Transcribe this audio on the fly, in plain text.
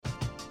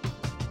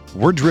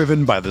We're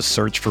driven by the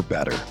search for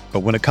better. But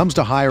when it comes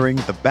to hiring,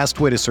 the best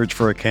way to search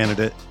for a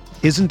candidate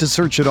isn't to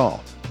search at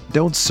all.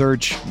 Don't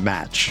search,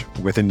 match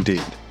with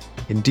Indeed.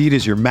 Indeed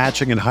is your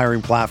matching and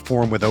hiring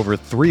platform with over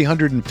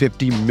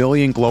 350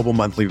 million global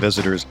monthly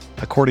visitors,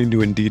 according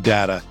to Indeed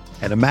data,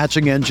 and a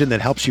matching engine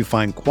that helps you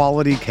find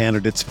quality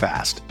candidates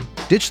fast.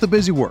 Ditch the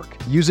busy work.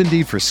 Use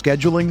Indeed for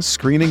scheduling,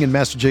 screening, and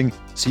messaging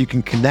so you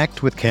can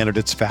connect with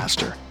candidates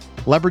faster.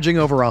 Leveraging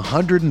over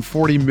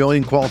 140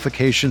 million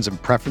qualifications and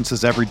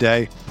preferences every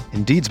day,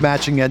 Indeed's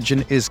matching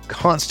engine is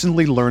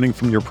constantly learning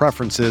from your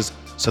preferences,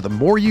 so the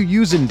more you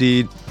use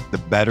Indeed, the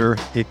better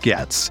it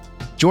gets.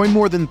 Join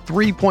more than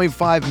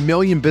 3.5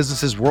 million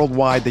businesses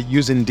worldwide that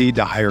use Indeed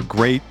to hire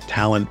great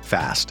talent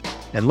fast.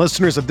 And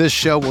listeners of this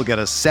show will get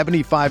a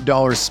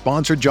 $75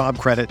 sponsored job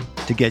credit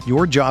to get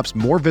your jobs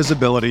more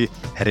visibility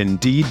at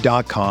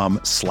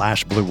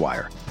Indeed.com/Blue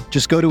Wire.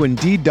 Just go to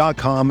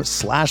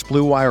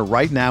Indeed.com/Blue Wire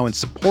right now and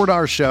support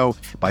our show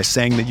by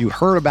saying that you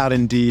heard about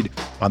Indeed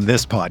on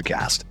this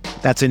podcast.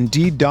 That's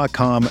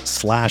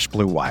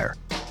Indeed.com/Blue Wire.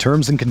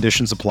 Terms and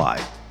conditions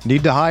apply.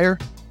 Need to hire?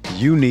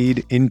 You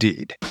need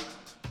Indeed.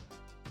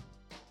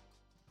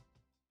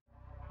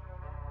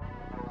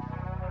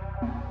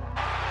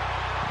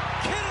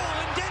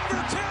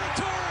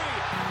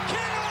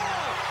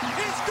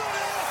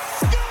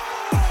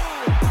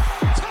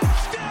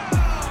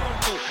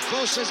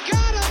 Has got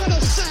him and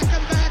a sack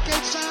him back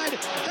inside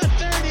the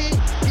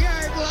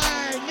 30-yard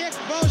line. Nick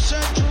Bosa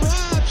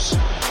drops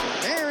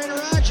Aaron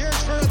Rodgers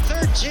for a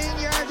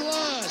 13-yard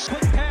loss.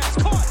 Quick pass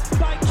caught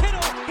by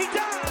Kittle. He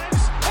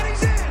dives and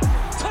he's in.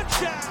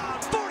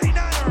 Touchdown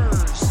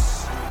 49ers.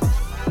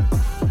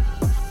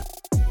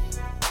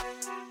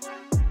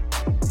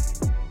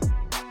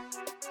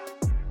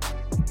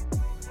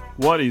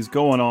 What is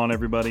going on,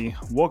 everybody?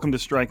 Welcome to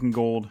Striking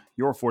Gold,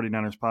 your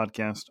 49ers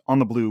podcast on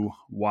the Blue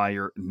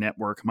Wire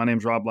Network. My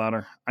name's Rob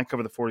Lauder. I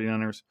cover the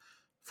 49ers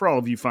for all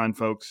of you fine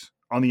folks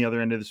on the other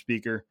end of the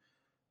speaker,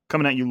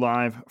 coming at you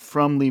live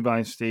from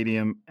Levi's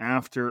Stadium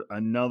after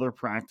another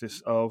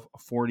practice of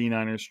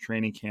 49ers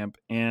training camp.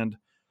 And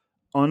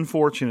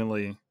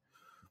unfortunately,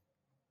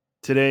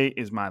 today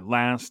is my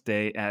last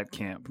day at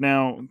camp.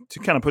 Now, to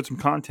kind of put some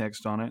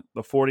context on it,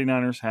 the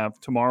 49ers have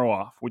tomorrow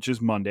off, which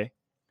is Monday.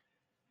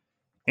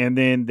 And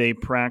then they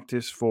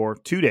practice for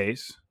 2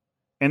 days.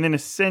 And then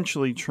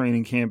essentially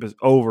training camp is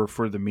over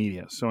for the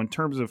media. So in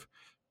terms of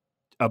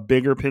a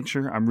bigger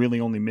picture, I'm really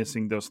only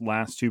missing those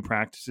last two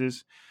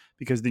practices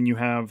because then you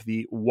have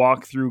the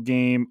walkthrough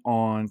game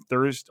on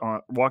Thursday,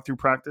 walkthrough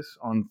practice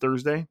on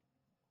Thursday,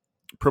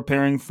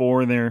 preparing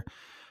for their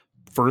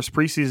first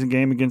preseason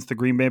game against the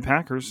Green Bay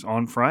Packers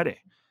on Friday.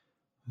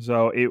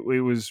 So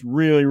it was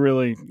really,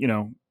 really,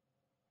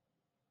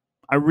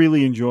 I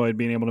really enjoyed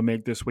being able to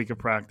make this week of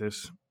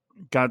practice.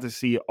 Got to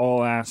see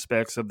all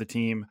aspects of the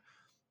team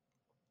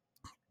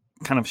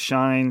kind of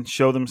shine,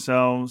 show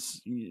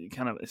themselves,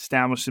 kind of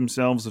establish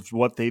themselves of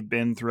what they've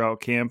been throughout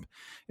camp.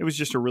 It was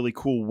just a really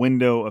cool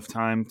window of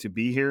time to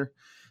be here.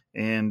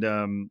 And,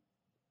 I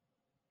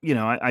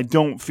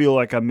don't feel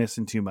like I'm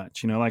missing too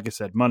much. Like I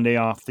said, Monday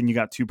off, then you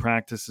got two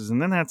practices,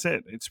 and then that's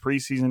it. It's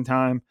preseason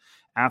time.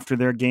 After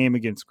their game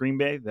against Green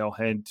Bay, they'll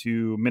head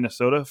to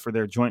Minnesota for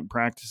their joint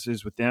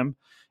practices with them,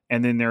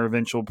 and then their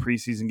eventual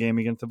preseason game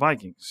against the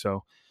Vikings.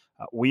 So,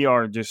 we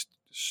are just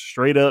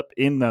straight up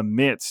in the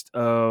midst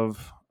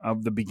of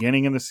the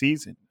beginning of the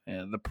season.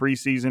 And the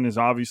preseason is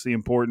obviously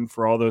important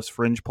for all those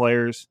fringe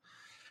players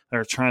that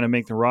are trying to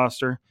make the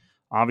roster.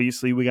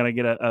 Obviously, we got to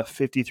get a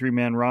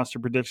 53-man roster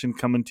prediction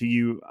coming to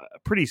you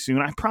pretty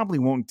soon. I probably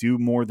won't do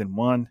more than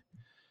one.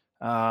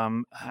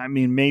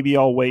 Maybe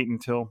I'll wait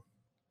until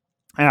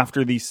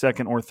after the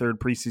second or third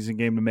preseason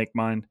game to make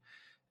mine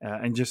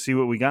and just see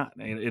what we got.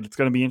 It's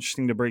going to be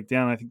interesting to break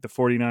down. I think the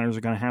 49ers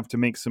are going to have to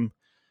make some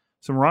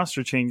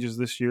roster changes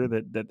this year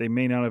that they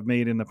may not have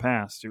made in the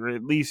past, or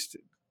at least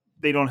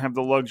they don't have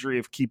the luxury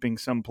of keeping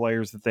some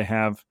players that they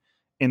have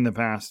in the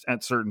past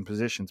at certain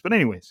positions. But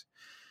anyways,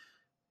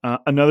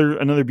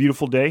 another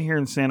beautiful day here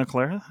in Santa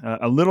Clara,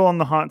 a little on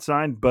the hot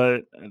side,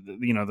 but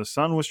the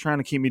sun was trying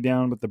to keep me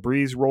down, but the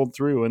breeze rolled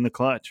through in the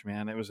clutch,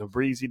 man. It was a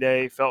breezy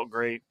day. Felt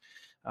great.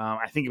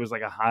 I think it was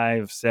like a high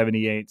of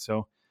 78.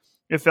 So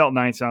it felt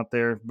nice out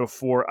there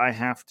before I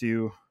have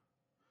to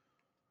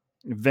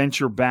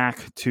venture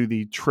back to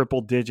the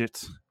triple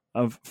digits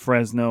of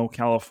Fresno,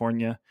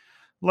 California.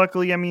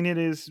 Luckily, it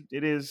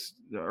is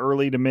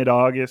early to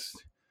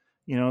mid-August.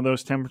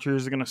 Those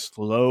temperatures are going to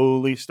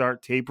slowly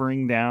start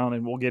tapering down,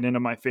 and we'll get into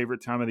my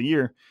favorite time of the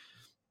year.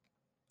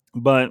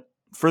 But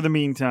for the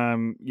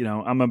meantime,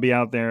 I'm going to be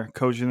out there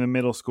coaching the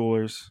middle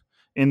schoolers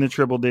in the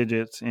triple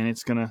digits, and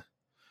it's going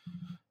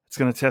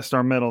to test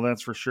our mettle,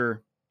 that's for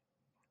sure.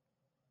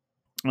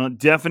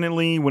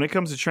 Definitely, when it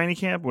comes to training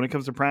camp, when it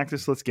comes to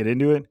practice, let's get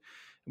into it.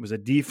 It was a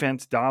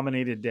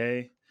defense-dominated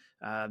day.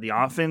 The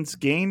offense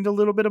gained a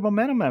little bit of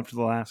momentum after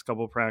the last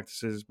couple of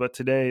practices, but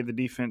today the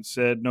defense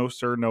said, no,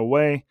 sir, no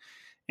way.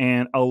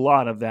 And a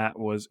lot of that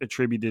was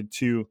attributed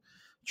to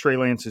Trey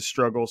Lance's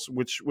struggles,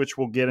 which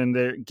we'll get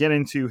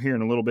into here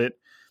in a little bit.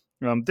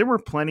 There were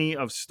plenty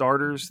of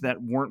starters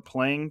that weren't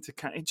playing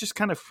it just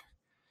kind of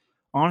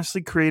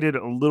honestly created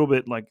a little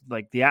bit like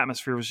the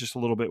atmosphere was just a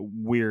little bit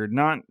weird.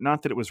 Not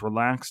that it was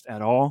relaxed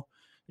at all.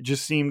 It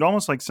just seemed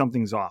almost like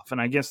something's off. And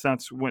I guess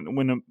that's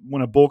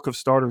when a bulk of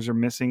starters are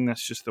missing,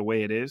 that's just the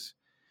way it is.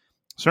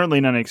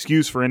 Certainly not an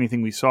excuse for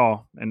anything we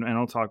saw, and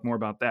I'll talk more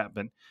about that.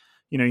 But,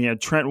 you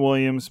had Trent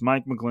Williams,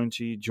 Mike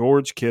McGlinchey,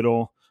 George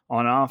Kittle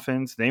on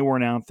offense. They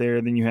weren't out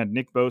there. Then you had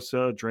Nick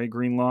Bosa, Dre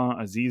Greenlaw,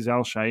 Azeez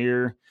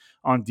Al-Shaair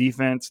on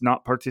defense,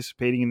 not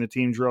participating in the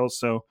team drills.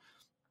 So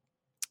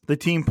the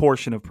team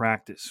portion of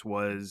practice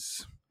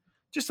was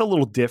just a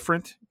little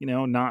different,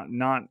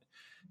 not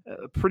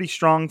pretty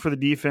strong for the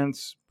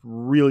defense,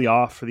 really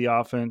off for the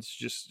offense,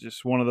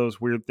 just one of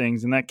those weird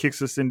things. And that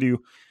kicks us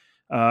into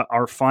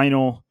our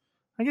final.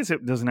 I guess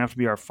it doesn't have to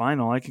be our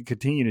final. I can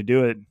continue to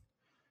do it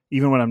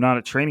even when I'm not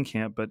at training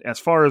camp. But as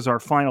far as our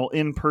final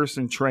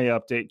in-person Trey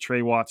update,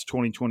 Trey Watts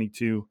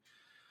 2022,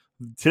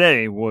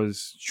 today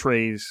was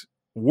Trey's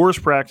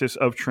worst practice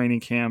of training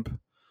camp.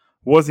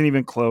 Wasn't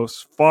even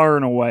close. Far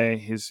and away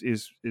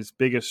his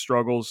biggest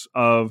struggles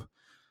of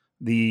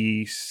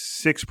the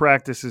 6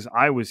 practices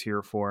I was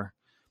here for.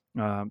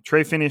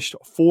 Trey finished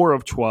 4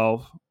 of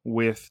 12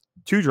 with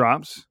 2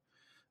 drops,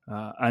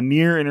 a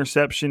near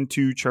interception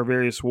to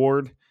Charvarius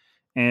Ward,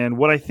 and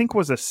what I think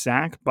was a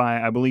sack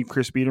by, I believe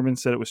Chris Biederman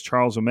said it was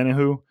Charles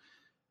Omenihu.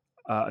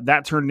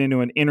 That turned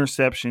into an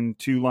interception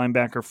to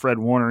linebacker Fred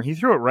Warner. He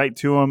threw it right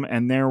to him,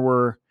 and there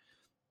were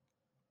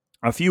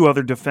a few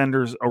other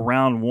defenders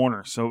around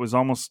Warner. So it was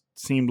almost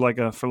seemed like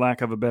for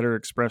lack of a better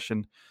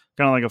expression,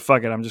 kind of like a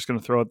fuck it, I'm just going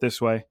to throw it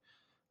this way.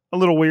 A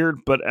little weird,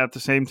 but at the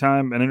same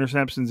time, an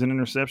interception's an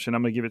interception.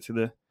 I'm going to give it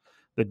to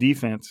the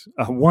defense.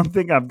 One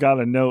thing I've got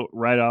to note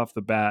right off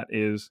the bat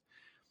is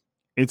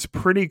it's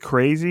pretty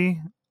crazy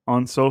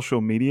on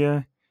social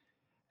media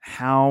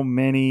how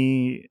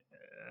many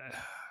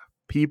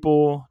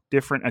people,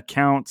 different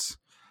accounts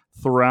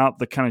throughout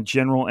the kind of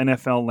general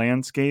NFL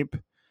landscape,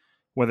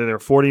 whether they're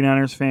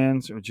 49ers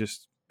fans or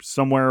just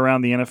somewhere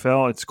around the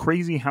NFL, it's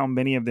crazy how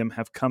many of them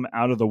have come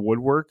out of the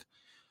woodwork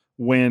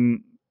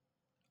when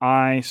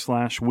we/rest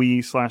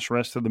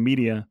of the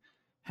media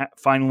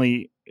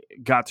finally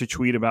got to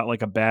tweet about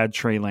like a bad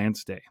Trey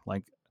Lance day.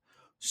 Like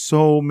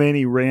so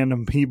many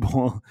random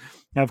people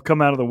have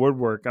come out of the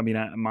woodwork. I mean,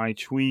 my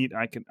tweet,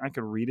 I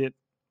could read it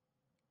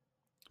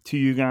to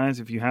you guys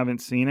if you haven't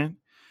seen it.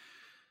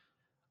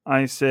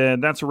 I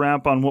said, that's a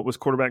wrap on what was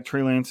quarterback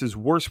Trey Lance's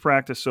worst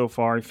practice so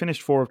far. He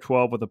finished 4 of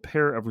 12 with a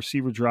pair of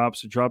receiver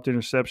drops, a dropped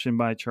interception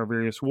by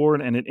Charvarius Ward,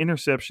 and an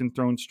interception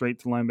thrown straight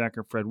to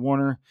linebacker Fred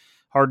Warner.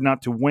 Hard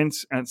not to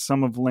wince at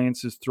some of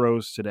Lance's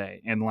throws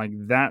today. And like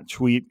that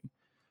tweet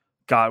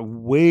got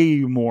way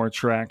more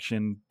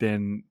traction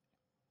than,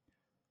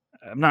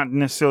 I'm not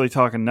necessarily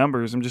talking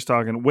numbers, I'm just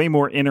talking way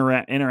more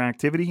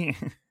interactivity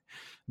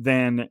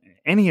than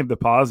any of the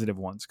positive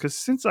ones. Because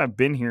since I've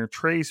been here,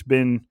 Trey's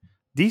been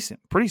decent,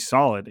 pretty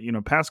solid.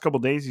 Past couple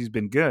days he's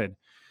been good.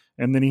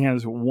 And then he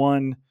has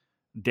one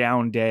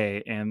down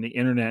day and the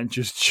internet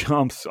just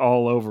jumps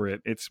all over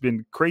it. It's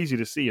been crazy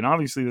to see. And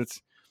obviously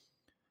that's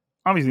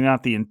obviously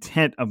not the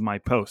intent of my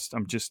post.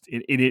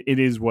 It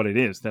is what it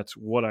is. That's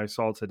what I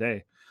saw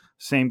today.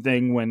 Same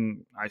thing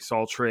when I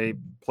saw Trey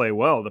play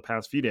well the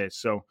past few days.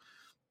 So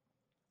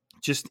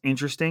just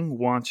interesting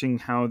watching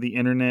how the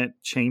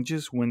internet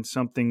changes when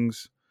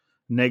something's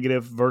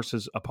negative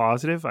versus a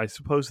positive. I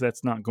suppose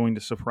that's not going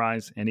to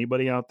surprise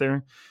anybody out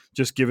there,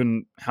 just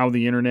given how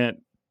the internet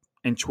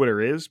and Twitter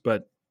is,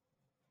 but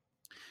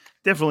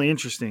definitely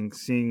interesting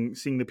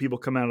seeing the people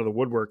come out of the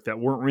woodwork that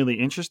weren't really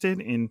interested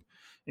in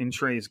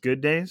Trey's good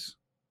days,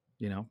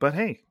 but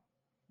hey,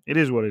 it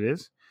is what it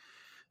is.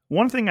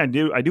 One thing I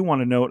do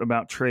want to note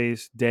about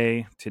Trey's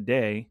day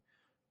today,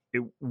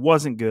 it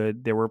wasn't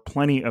good. There were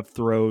plenty of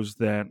throws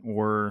that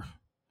were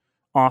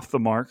off the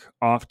mark,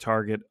 off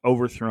target,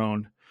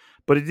 overthrown.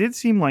 But it did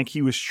seem like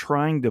he was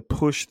trying to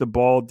push the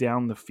ball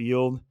down the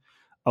field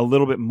a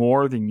little bit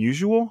more than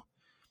usual.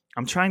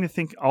 I'm trying to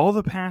think, all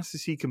the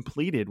passes he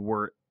completed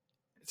were,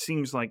 it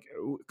seems like,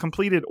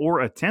 completed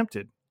or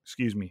attempted,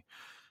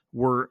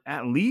 were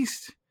at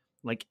least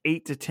like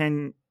 8 to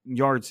 10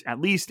 yards, at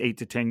least 8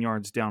 to 10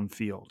 yards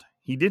downfield.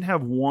 He did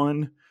have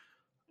one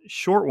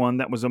short one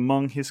that was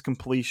among his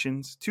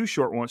completions, 2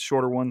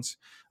 shorter ones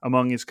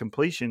among his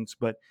completions,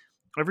 but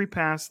every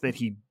pass that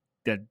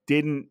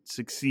didn't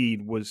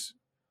succeed was,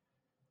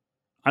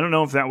 I don't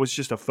know if that was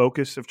just a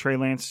focus of Trey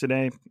Lance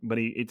today, but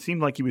it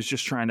seemed like he was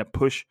just trying to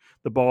push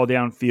the ball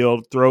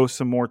downfield, throw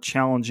some more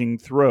challenging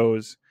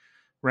throws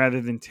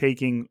rather than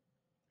taking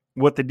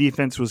what the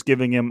defense was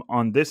giving him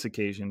on this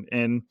occasion.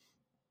 And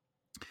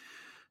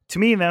to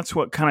me, that's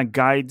what kind of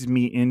guides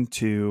me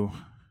into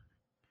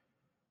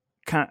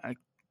kind of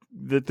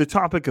the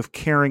topic of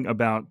caring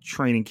about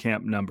training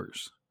camp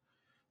numbers.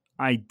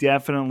 I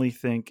definitely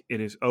think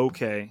it is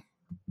okay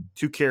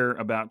to care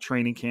about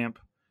training camp,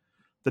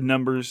 the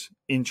numbers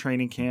in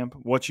training camp,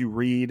 what you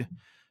read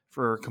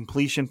for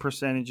completion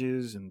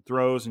percentages and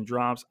throws and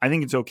drops. I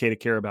think it's okay to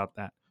care about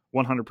that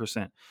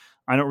 100%.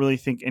 I don't really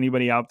think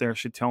anybody out there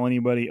should tell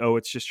anybody, oh,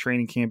 it's just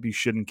training camp, you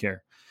shouldn't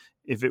care.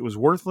 If it was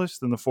worthless,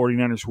 then the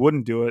 49ers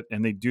wouldn't do it,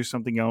 and they'd do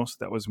something else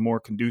that was more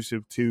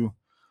conducive to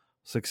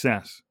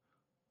success.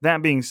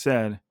 That being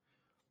said,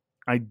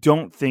 I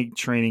don't think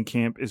training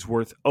camp is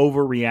worth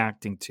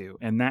overreacting to,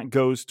 and that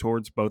goes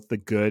towards both the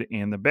good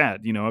and the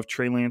bad. You know, if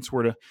Trey Lance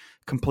were to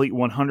complete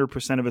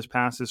 100% of his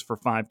passes for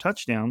 5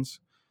 touchdowns,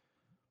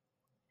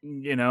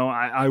 you know,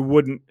 I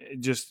wouldn't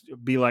just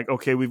be like,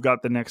 okay, we've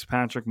got the next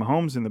Patrick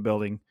Mahomes in the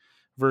building,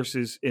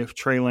 versus if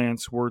Trey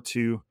Lance were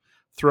to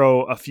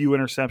throw a few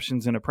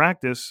interceptions in a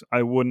practice,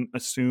 I wouldn't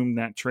assume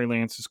that Trey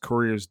Lance's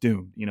career is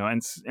doomed. You know,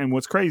 and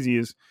what's crazy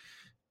is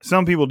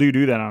some people do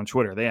that on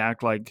Twitter. They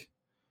act like,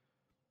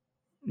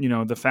 you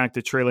know, the fact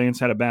that Trey Lance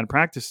had a bad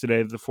practice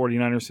today, that the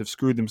 49ers have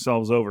screwed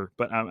themselves over.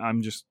 But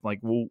I'm just like,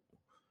 well,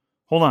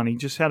 hold on. He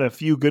just had a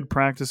few good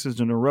practices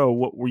in a row.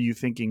 What were you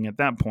thinking at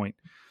that point?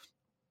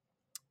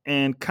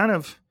 And kind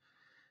of,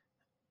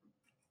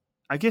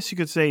 I guess you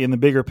could say, in the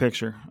bigger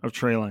picture of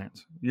Trey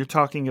Lance, you're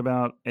talking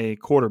about a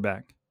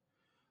quarterback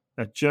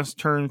that just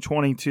turned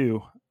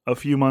 22 a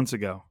few months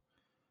ago,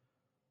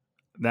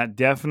 that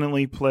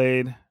definitely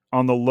played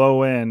on the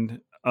low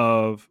end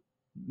of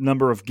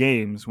number of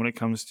games when it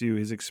comes to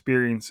his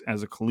experience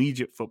as a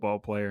collegiate football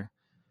player,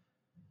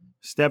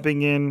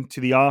 stepping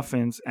into the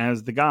offense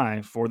as the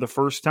guy for the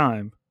first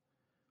time.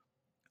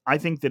 I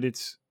think that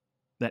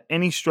that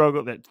any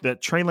struggle,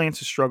 that Trey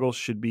Lance's struggles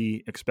should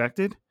be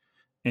expected,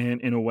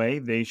 and in a way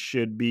they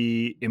should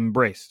be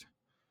embraced.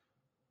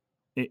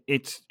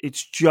 It's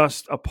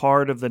just a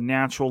part of the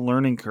natural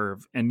learning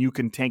curve, and you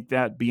can take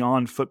that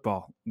beyond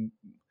football.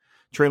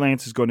 Trey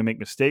Lance is going to make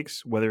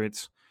mistakes, whether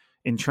it's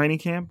in training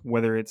camp,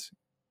 whether it's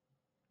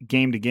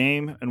game to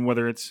game, and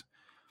whether it's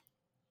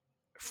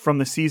from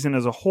the season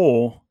as a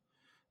whole.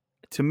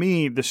 To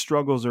me, the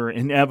struggles are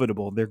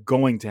inevitable. They're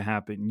going to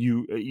happen.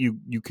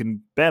 You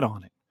can bet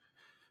on it.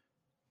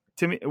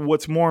 To me,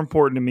 what's more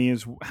important to me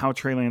is how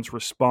Trey Lance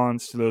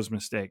responds to those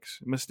mistakes.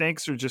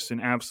 Mistakes are just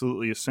an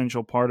absolutely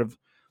essential part of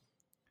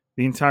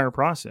the entire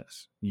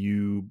process.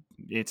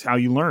 It's how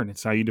you learn.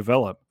 It's how you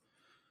develop.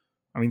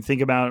 I mean,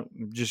 think about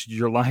just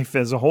your life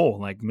as a whole.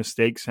 Like,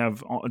 mistakes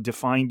have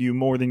defined you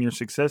more than your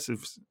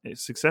successes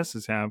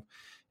have,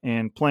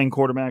 and playing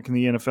quarterback in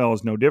the NFL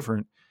is no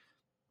different.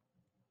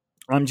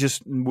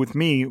 With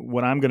me,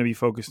 what I'm going to be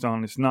focused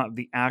on is not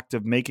the act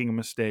of making a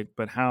mistake,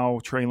 but how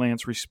Trey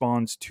Lance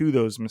responds to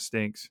those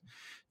mistakes.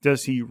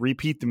 Does he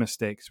repeat the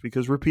mistakes?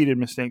 Because repeated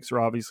mistakes are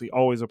obviously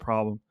always a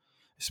problem,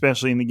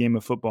 especially in the game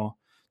of football.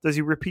 Does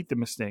he repeat the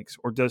mistakes,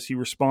 or does he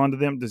respond to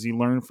them? Does he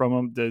learn from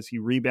them? Does he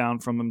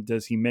rebound from them?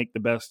 Does he make the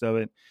best of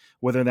it?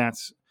 Whether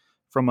that's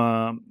from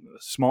a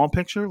small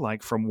picture,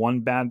 like from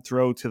one bad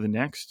throw to the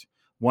next,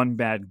 one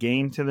bad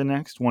game to the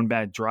next, one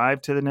bad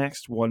drive to the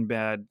next, one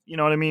bad, you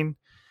know what I mean?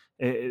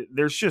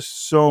 There's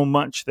just so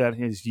much that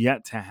has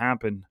yet to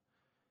happen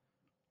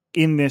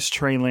in this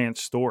Trey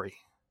Lance story.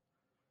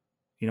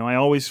 You know, I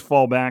always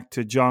fall back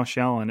to Josh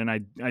Allen, and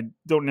I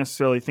don't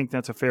necessarily think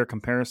that's a fair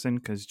comparison,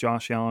 because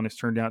Josh Allen has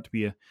turned out to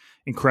be an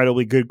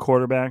incredibly good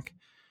quarterback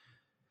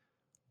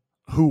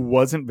who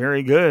wasn't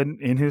very good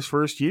in his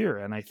first year.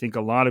 And I think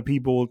a lot of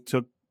people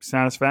took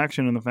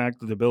satisfaction in the fact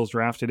that the Bills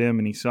drafted him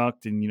and he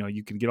sucked. And, you know,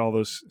 you can get all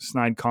those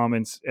snide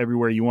comments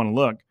everywhere you want to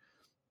look.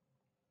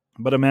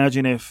 But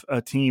imagine if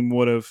a team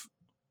would have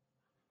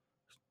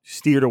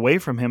steered away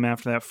from him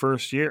after that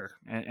first year,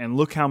 and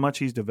look how much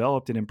he's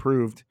developed and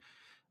improved.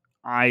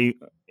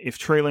 If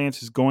Trey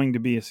Lance is going to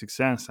be a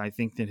success, I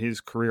think that his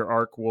career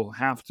arc will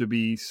have to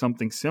be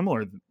something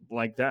similar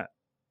like that.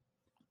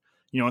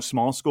 You know, a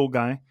small school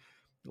guy,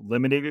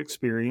 limited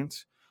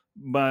experience,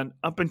 but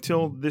up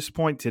until this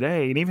point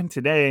today, and even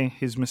today,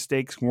 his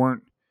mistakes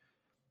weren't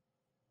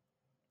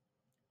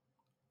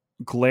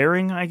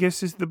glaring, I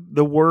guess is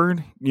the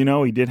word. You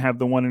know, he did have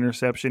the one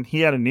interception. He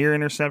had a near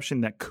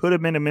interception that could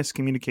have been a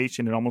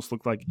miscommunication. It almost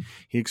looked like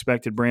he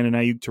expected Brandon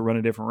Ayuk to run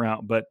a different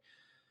route, but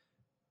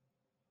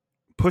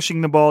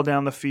pushing the ball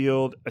down the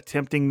field,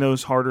 attempting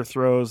those harder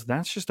throws,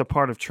 that's just a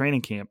part of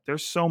training camp.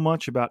 There's so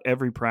much about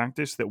every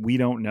practice that we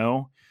don't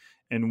know,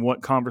 and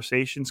what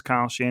conversations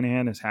Kyle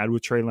Shanahan has had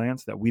with Trey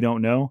Lance that we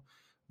don't know.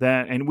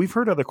 And we've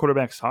heard other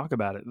quarterbacks talk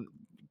about it.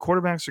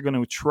 Quarterbacks are going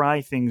to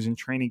try things in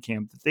training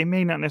camp that they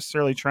may not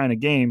necessarily try in a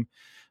game,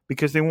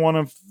 because they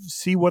want to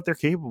see what they're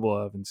capable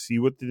of and see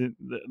what the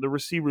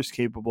receiver's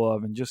capable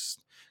of, and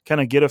just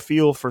kind of get a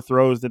feel for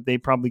throws that they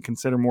probably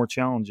consider more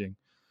challenging.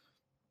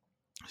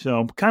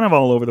 So kind of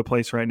all over the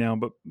place right now,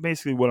 but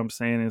basically what I'm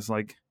saying is,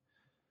 like,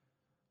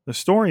 the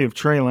story of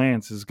Trey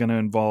Lance is going to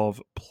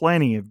involve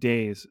plenty of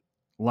days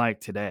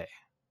like today.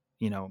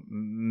 You know,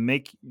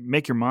 make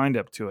your mind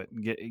up to it,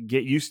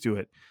 get used to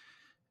it.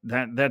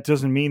 That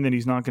doesn't mean that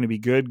he's not going to be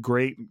good,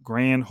 great,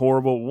 grand,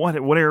 horrible,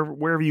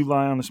 wherever you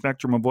lie on the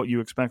spectrum of what you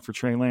expect for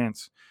Trey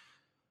Lance.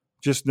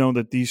 Just know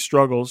that these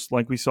struggles,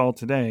 like we saw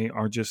today,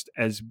 are just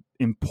as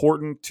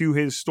important to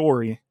his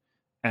story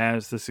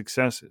as the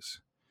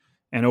successes.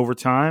 And over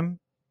time,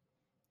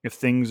 if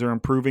things are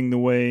improving the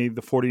way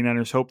the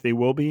 49ers hope they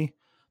will be,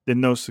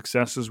 then those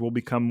successes will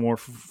become more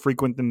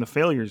frequent than the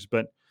failures.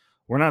 But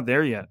we're not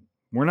there yet.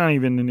 We're not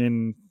even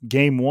in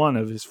game one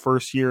of his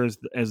first year as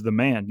the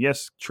man.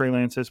 Yes, Trey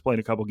Lance has played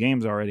a couple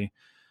games already,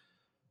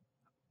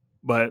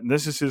 but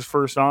this is his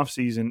first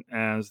offseason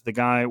as the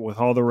guy with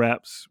all the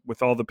reps,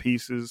 with all the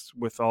pieces,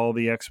 with all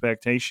the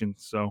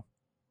expectations. So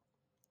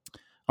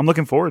I'm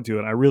looking forward to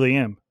it. I really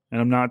am. And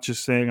I'm not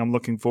just saying I'm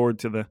looking forward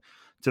to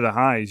the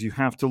highs. You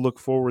have to look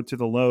forward to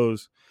the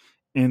lows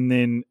and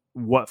then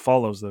what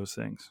follows those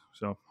things.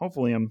 So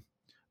hopefully I'm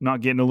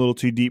not getting a little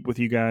too deep with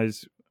you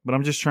guys, but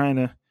I'm just trying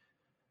to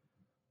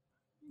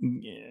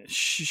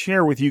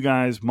share with you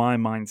guys my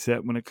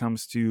mindset when it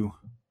comes to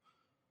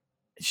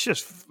it's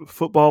just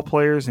football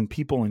players and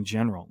people in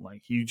general.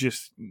 Like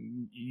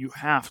you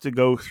have to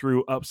go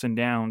through ups and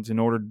downs in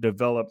order to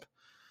develop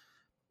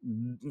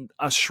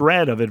a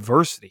shred of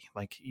adversity.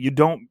 Like you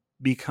don't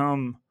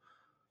become,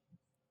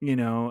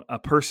 a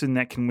person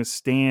that can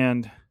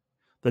withstand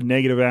the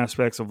negative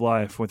aspects of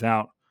life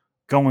without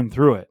going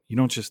through it. You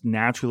don't just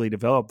naturally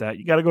develop that.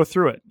 You got to go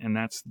through it. And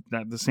that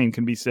the same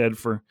can be said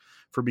for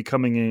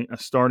becoming a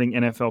starting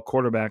NFL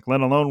quarterback,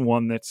 let alone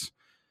one that's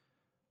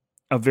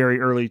a very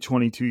early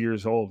 22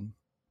 years old.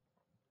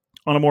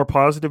 On a more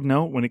positive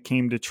note, when it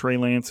came to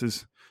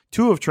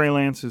two of Trey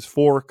Lance's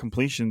 4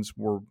 completions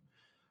were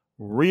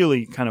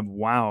really kind of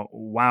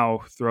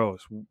wow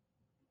throws.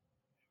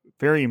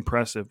 Very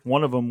impressive.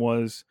 One of them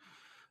was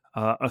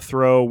a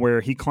throw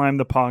where he climbed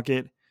the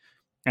pocket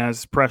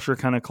as pressure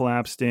kind of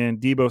collapsed in.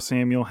 Deebo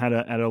Samuel had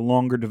a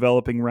longer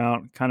developing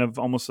route, kind of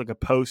almost like a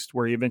post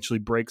where he eventually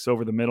breaks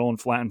over the middle and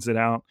flattens it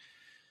out.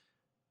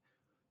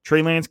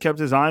 Trey Lance kept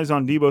his eyes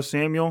on Deebo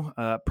Samuel.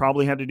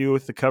 Probably had to do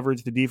with the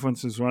coverage the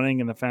defense was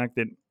running and the fact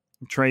that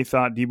Trey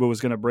thought Deebo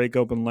was going to break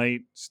open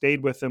late,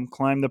 stayed with him,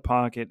 climbed the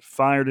pocket,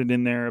 fired it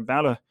in there,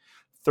 about a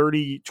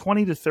 20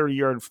 to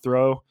 30-yard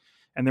throw,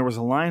 and there was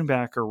a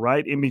linebacker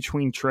right in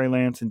between Trey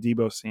Lance and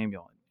Deebo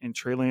Samuel. And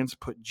Trey Lance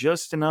put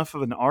just enough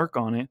of an arc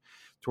on it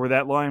to where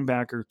that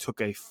linebacker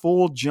took a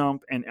full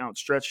jump and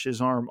outstretched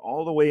his arm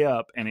all the way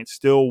up, and it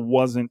still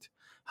wasn't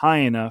high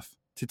enough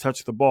to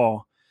touch the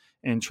ball.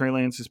 And Trey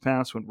Lance's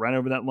pass went right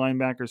over that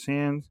linebacker's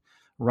hand,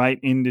 right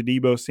into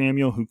Deebo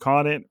Samuel, who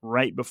caught it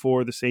right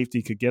before the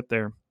safety could get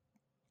there.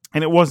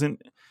 And it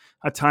wasn't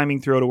a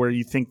timing throw to where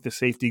you think the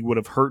safety would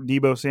have hurt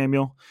Deebo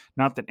Samuel.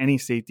 Not that any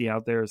safety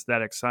out there is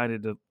that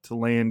excited to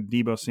land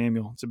Deebo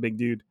Samuel. It's a big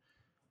dude.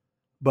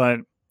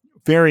 But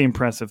very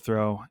impressive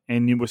throw.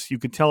 And you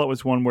could tell it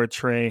was one where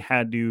Trey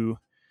had to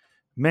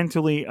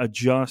mentally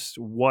adjust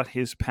what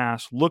his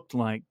pass looked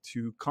like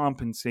to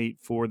compensate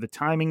for the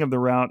timing of the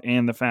route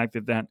and the fact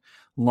that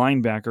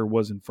linebacker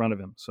was in front of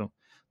him. So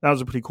that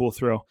was a pretty cool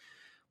throw.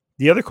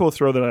 The other cool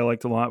throw that I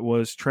liked a lot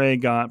was Trey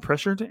got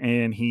pressured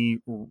and he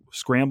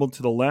scrambled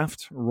to the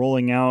left,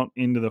 rolling out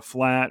into the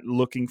flat,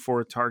 looking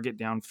for a target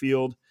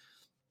downfield.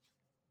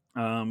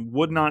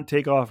 Would not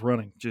take off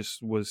running,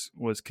 just was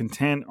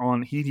content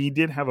on. He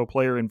did have a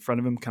player in front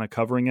of him kind of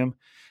covering him.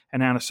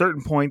 And at a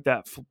certain point,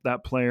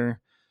 that player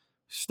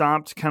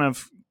stopped kind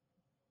of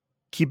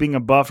keeping a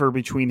buffer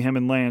between him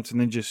and Lance and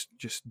then just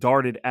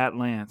darted at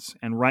Lance.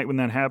 And right when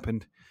that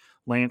happened,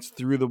 Lance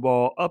threw the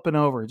ball up and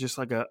over, just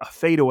like a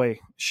fadeaway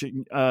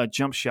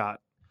jump shot.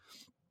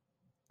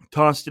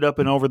 Tossed it up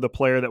and over the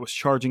player that was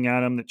charging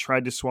at him that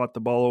tried to swat the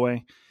ball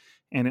away.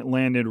 And it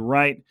landed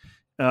right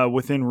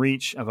within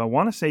reach of, I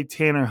want to say,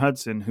 Tanner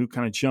Hudson, who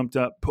kind of jumped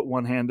up, put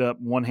one hand up,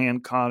 one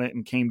hand caught it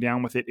and came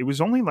down with it. It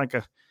was only like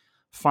a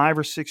 5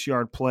 or 6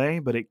 yard play,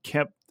 but it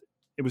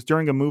was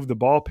during a move the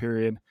ball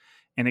period,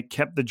 and it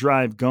kept the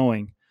drive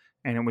going.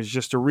 And it was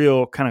just a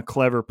real kind of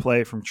clever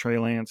play from Trey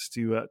Lance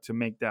to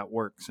make that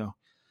work. So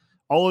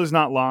all is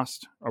not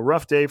lost. A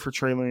rough day for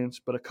Trey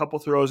Lance, but a couple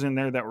throws in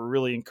there that were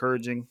really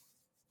encouraging.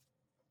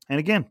 And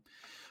again,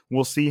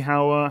 we'll see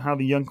how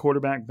the young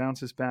quarterback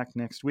bounces back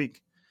next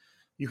week.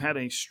 You had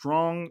a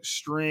strong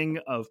string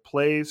of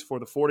plays for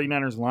the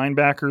 49ers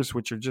linebackers,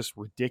 which are just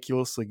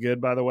ridiculously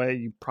good, by the way.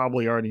 You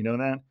probably already know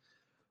that.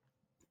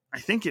 I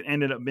think it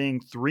ended up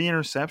being 3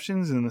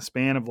 interceptions in the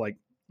span of like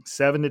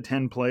 7 to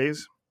 10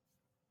 plays.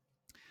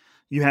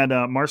 You had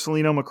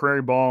Marcelino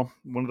McCrary-Ball,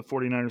 one of the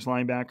 49ers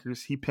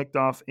linebackers. He picked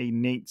off a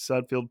Nate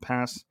Sudfeld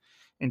pass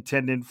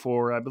intended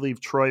for, I believe,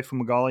 Troy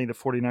Fumagalli, the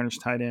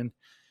 49ers tight end.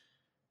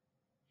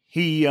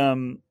 He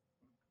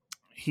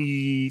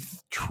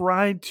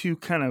tried to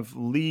kind of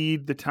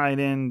lead the tight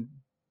end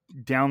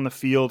down the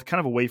field, kind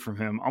of away from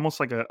him, almost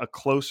like a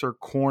closer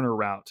corner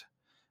route,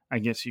 I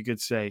guess you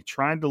could say.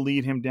 Tried to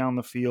lead him down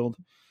the field,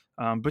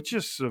 but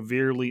just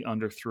severely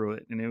underthrew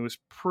it. And it was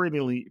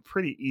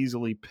pretty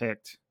easily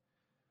picked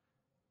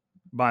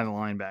by the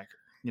linebacker.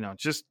 You know,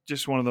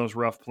 just one of those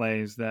rough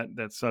plays that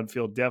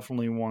Sudfeld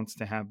definitely wants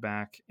to have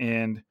back,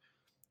 and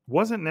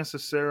wasn't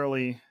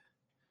necessarily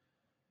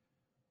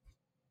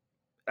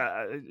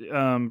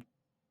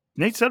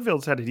Nate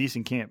Sudfeld's had a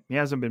decent camp. He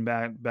hasn't been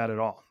bad at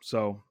all.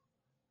 So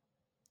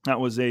that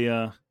was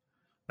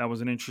That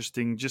was an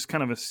interesting, just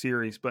kind of a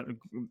series, but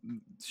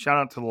shout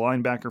out to the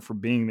linebacker for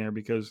being there,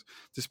 because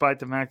despite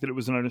the fact that it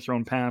was an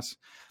underthrown pass,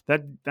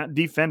 that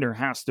defender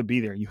has to be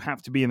there. You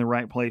have to be in the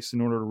right place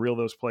in order to reel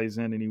those plays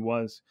in, and he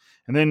was.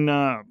 And then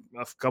a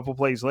couple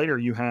plays later,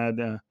 you had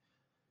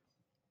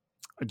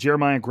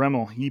Jeremiah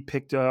Gremmel. He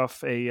picked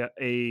off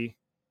a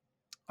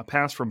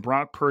pass from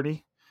Brock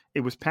Purdy.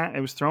 It was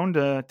thrown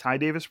to Ty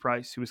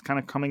Davis-Price, who was kind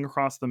of coming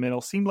across the middle.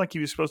 Seemed like he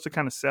was supposed to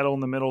kind of settle in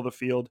the middle of the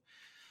field.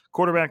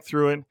 Quarterback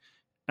threw it.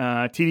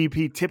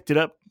 TDP tipped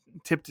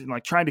it,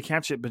 like tried to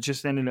catch it, but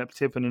just ended up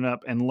tipping it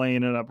up and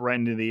laying it up right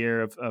into the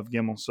air of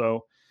Gemmel.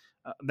 So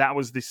that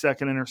was the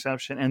second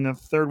interception. And the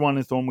third one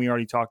is the one we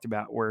already talked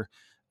about, where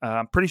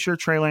I'm pretty sure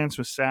Trey Lance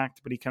was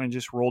sacked, but he kind of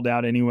just rolled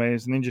out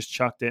anyways and then just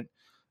chucked it.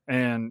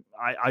 And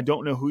I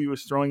don't know who he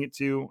was throwing it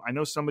to. I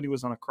know somebody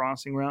was on a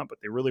crossing route, but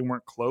they really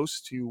weren't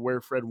close to where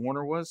Fred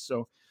Warner was.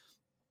 So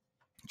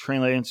Trey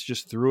Lance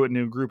just threw it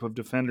into a group of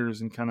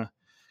defenders and kind of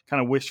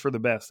wished for the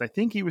best. I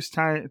think he was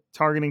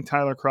targeting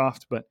Tyler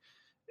Kroft, but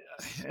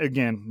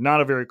again,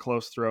 not a very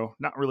close throw.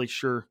 Not really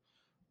sure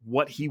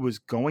what he was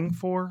going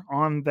for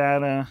on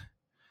that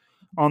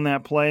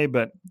play,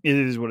 but it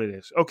is what it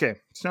is. Okay,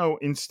 so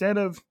instead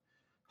of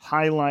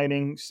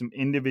highlighting some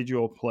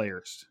individual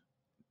players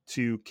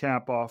to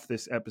cap off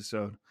this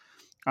episode,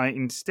 I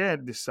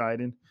instead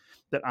decided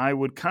that I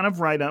would kind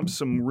of write up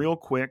some real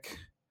quick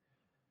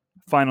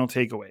final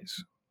takeaways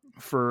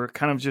for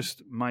kind of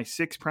just my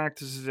 6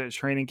 practices at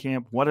training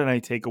camp. What did I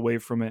take away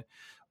from it?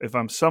 If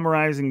I'm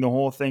summarizing the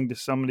whole thing to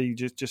somebody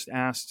just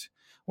asked,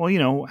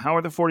 well, how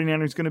are the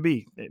 49ers going to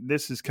be?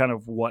 This is kind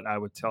of what I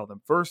would tell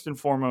them. First and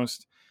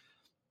foremost,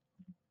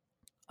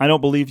 I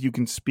don't believe you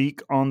can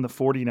speak on the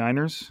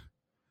 49ers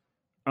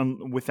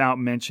without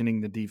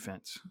mentioning the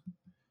defense.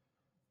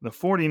 The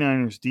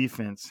 49ers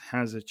defense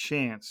has a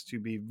chance to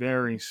be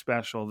very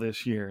special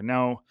this year.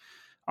 Now,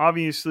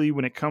 obviously,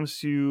 when it comes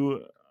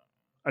to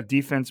a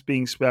defense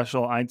being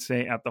special, I'd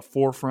say at the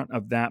forefront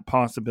of that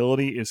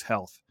possibility is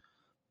health.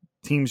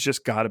 Teams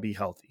just got to be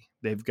healthy.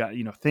 They've got,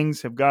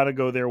 things have got to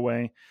go their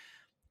way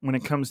when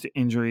it comes to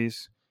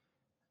injuries.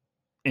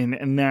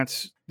 And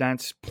that's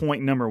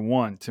point number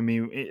one to me.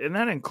 And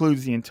that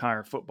includes the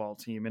entire football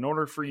team. In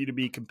order for you to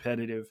be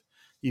competitive,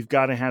 you've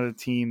got to have a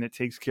team that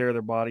takes care of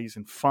their bodies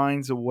and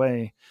finds a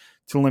way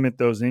to limit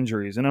those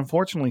injuries. And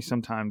unfortunately,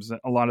 sometimes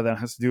a lot of that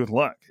has to do with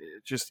luck.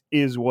 It just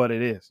is what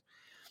it is.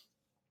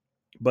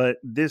 But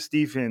this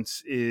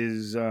defense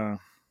is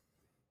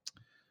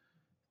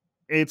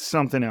it's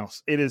something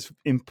else. It is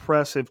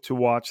impressive to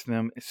watch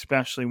them,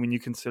 especially when you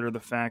consider the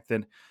fact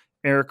that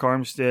Eric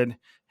Armstead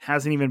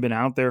hasn't even been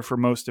out there for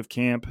most of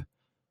camp.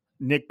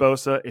 Nick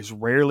Bosa is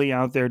rarely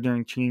out there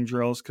during team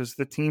drills because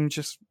the team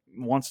just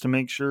wants to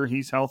make sure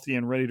he's healthy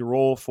and ready to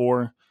roll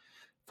for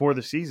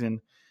the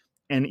season.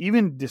 And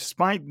even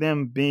despite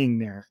them being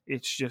there,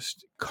 it's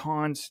just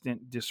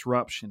constant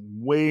disruption,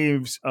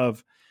 waves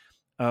of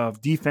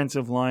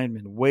defensive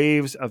linemen,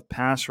 waves of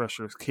pass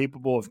rushers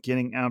capable of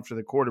getting after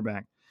the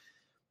quarterback.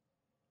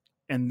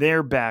 And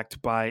they're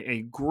backed by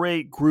a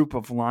great group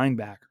of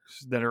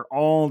linebackers that are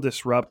all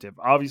disruptive.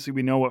 Obviously,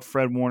 we know what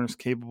Fred Warner's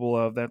capable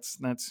of. That's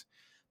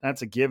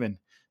a given.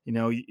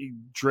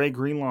 Dre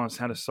Greenlaw's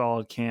had a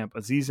solid camp.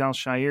 Azeez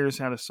Al-Shaair's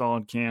had a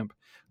solid camp.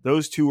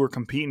 Those two were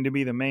competing to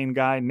be the main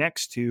guy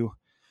next to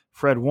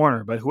Fred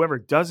Warner. But whoever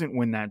doesn't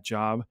win that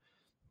job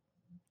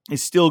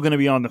is still going to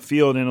be on the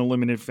field in a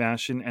limited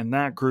fashion, and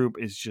that group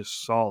is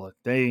just solid.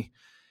 They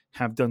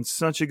have done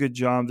such a good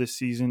job this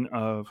season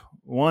of,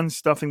 one,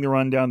 stuffing the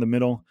run down the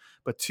middle,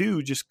 but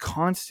two, just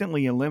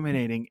constantly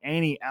eliminating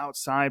any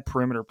outside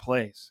perimeter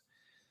plays.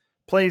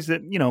 Plays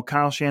that,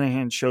 Kyle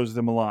Shanahan shows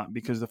them a lot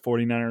because the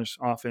 49ers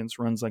offense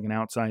runs like an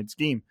outside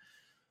scheme.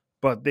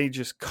 But they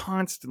just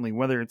constantly,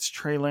 whether it's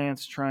Trey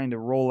Lance trying to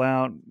roll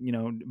out,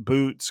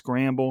 boot,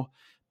 scramble,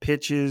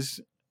 pitches,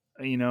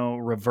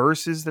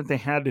 reverses that they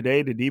had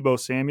today to Deebo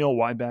Samuel,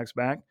 wide backs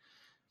back,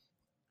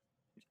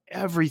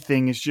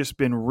 everything has just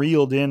been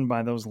reeled in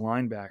by those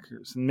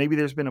linebackers. And maybe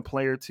there's been a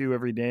play or two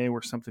every day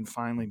where something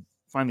finally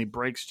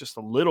breaks just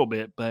a little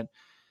bit, but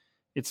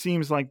it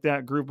seems like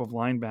that group of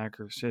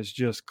linebackers has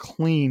just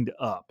cleaned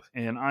up.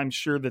 And I'm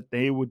sure that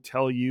they would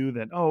tell you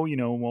that,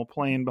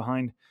 playing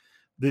behind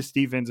this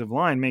defensive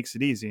line makes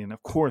it easy. And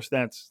of course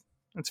that's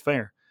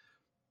fair.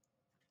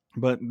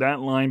 But that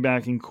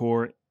linebacking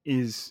core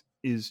is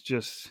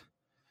just,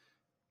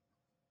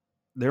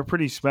 they're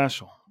pretty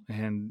special.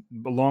 And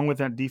along with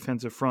that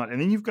defensive front. And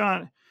then you've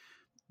got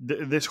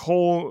this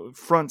whole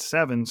front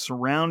seven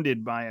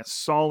surrounded by a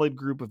solid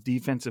group of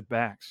defensive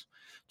backs.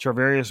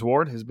 Charvarius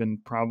Ward has been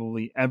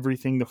probably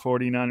everything the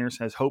 49ers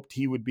has hoped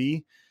he would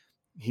be.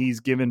 He's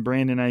given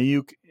Brandon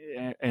Ayuk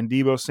and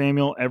Deebo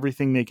Samuel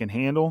everything they can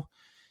handle.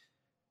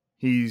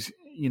 He's,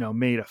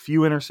 made a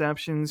few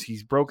interceptions.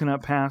 He's broken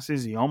up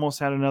passes. He almost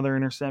had another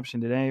interception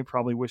today.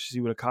 Probably wishes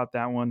he would have caught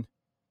that one.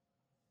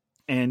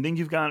 And then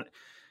you've got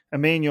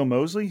Emmanuel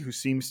Mosley, who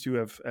seems to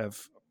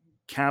have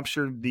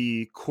captured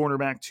the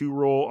cornerback 2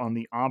 role on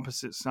the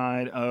opposite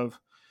side of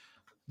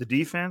the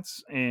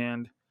defense.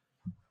 And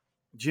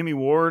Jimmy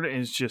Ward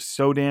is just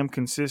so damn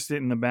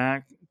consistent in the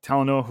back.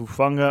 Talanoa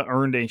Hufanga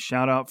earned a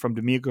shout out from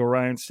D'Amico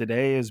Ryans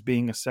today as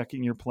being a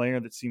second-year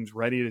player that seems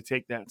ready to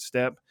take that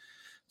step,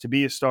 to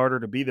be a starter,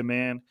 to be the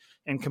man.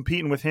 And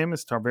competing with him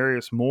is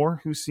Tarvarius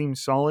Moore, who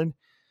seems solid.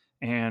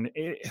 And,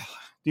 it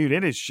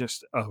is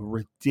just a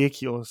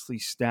ridiculously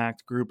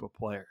stacked group of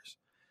players.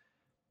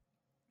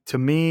 To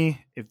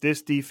me, if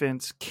this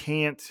defense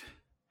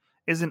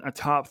isn't a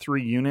top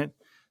 3 unit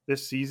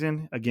this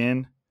season,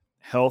 again,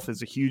 health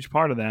is a huge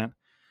part of that,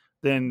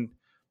 then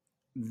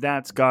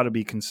that's got to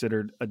be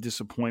considered a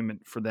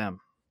disappointment for them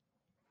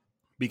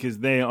because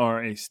they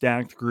are a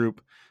stacked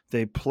group.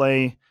 They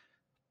play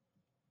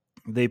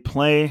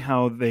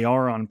how they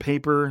are on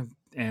paper,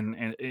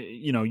 and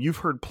you've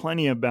heard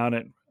plenty about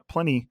it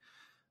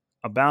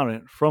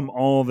from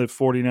all the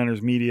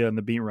 49ers media and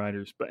the beat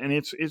writers, and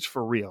it's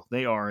for real.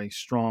 They are a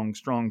strong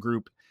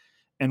group,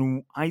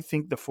 and I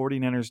think the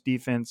 49ers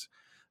defense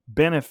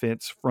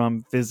benefits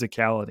from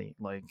physicality,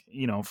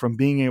 from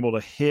being able to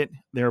hit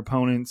their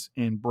opponents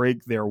and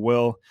break their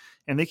will.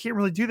 And they can't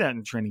really do that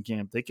in training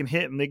camp. They can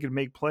hit and they can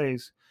make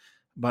plays.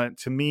 But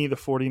to me, the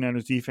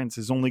 49ers defense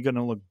is only going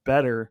to look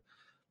better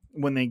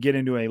when they get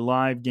into a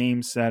live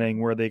game setting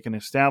where they can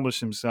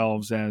establish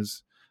themselves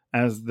as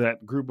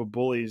that group of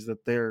bullies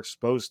that they're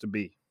supposed to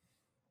be,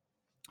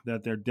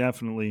 that they're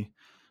definitely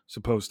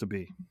supposed to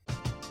be.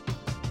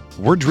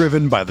 We're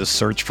driven by the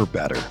search for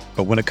better.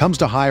 But when it comes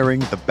to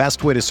hiring, the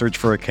best way to search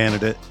for a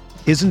candidate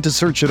isn't to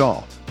search at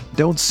all.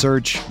 Don't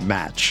search,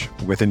 match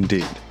with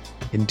Indeed.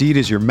 Indeed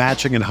is your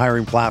matching and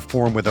hiring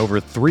platform with over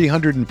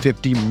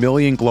 350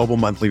 million global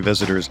monthly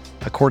visitors,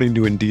 according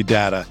to Indeed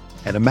data,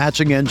 and a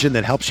matching engine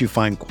that helps you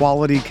find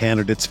quality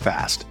candidates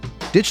fast.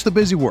 Ditch the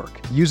busy work.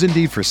 Use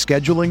Indeed for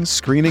scheduling,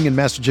 screening, and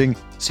messaging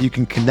so you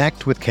can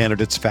connect with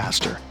candidates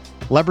faster.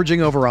 Leveraging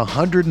over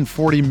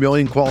 140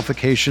 million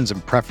qualifications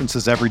and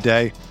preferences every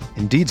day,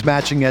 Indeed's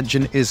matching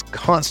engine is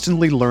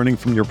constantly learning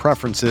from your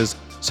preferences,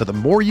 so the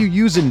more you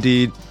use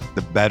Indeed,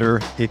 the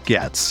better it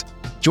gets.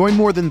 Join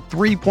more than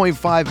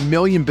 3.5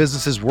 million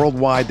businesses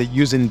worldwide that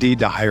use Indeed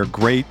to hire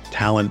great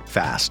talent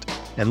fast.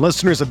 And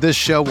listeners of this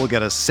show will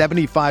get a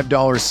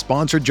 $75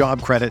 sponsored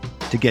job credit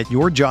to get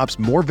your jobs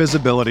more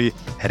visibility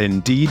at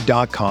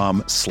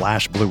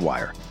Indeed.com/Blue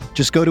Wire.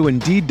 Just go to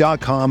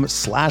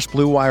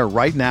Indeed.com/Blue Wire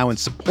right now and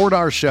support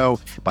our show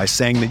by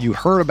saying that you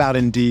heard about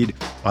Indeed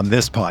on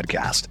this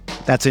podcast.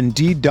 That's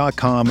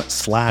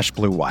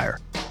Indeed.com/Blue Wire.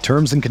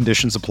 Terms and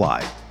conditions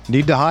apply.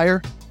 Need to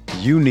hire?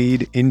 You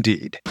need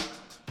Indeed.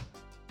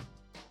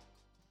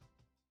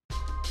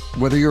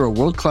 Whether you're a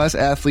world-class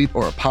athlete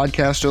or a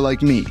podcaster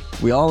like me,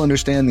 we all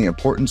understand the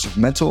importance of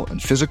mental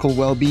and physical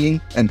well-being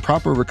and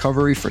proper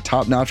recovery for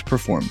top-notch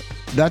performance.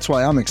 That's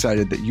why I'm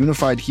excited that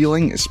Unified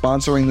Healing is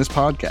sponsoring this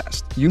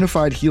podcast.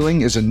 Unified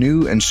Healing is a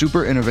new and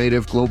super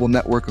innovative global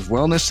network of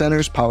wellness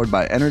centers powered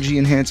by Energy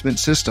Enhancement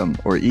System,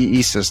 or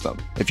EE System.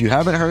 If you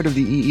haven't heard of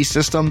the EE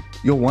System,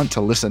 you'll want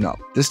to listen up.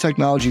 This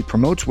technology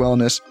promotes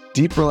wellness,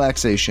 deep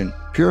relaxation,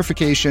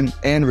 purification,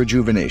 and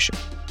rejuvenation.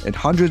 In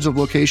hundreds of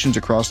locations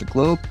across the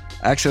globe,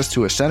 access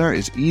to a center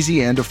is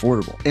easy and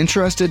affordable.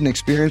 Interested in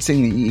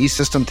experiencing the EE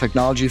System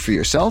technology for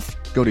yourself?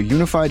 Go to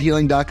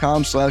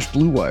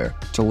unifiedhealing.com/Blue Wire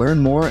to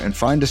learn more and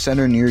find a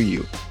center near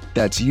you.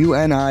 That's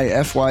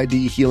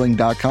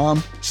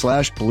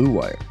UNIFYDhealing.com/Blue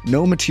Wire.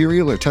 No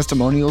material or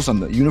testimonials on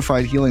the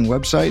Unified Healing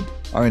website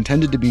are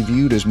intended to be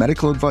viewed as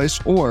medical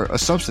advice or a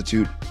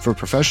substitute for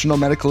professional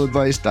medical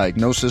advice,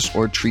 diagnosis,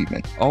 or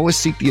treatment. Always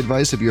seek the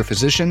advice of your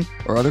physician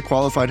or other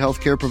qualified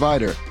healthcare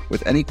provider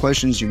with any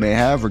questions you may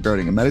have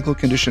regarding a medical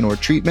condition or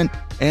treatment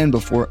and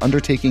before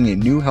undertaking a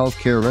new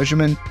healthcare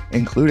regimen,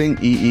 including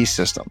EE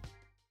System.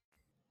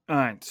 All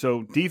right,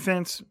 so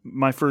defense,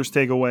 my first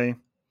takeaway.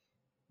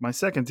 My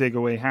second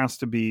takeaway has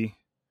to be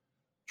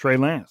Trey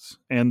Lance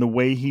and the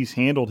way he's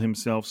handled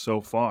himself so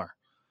far.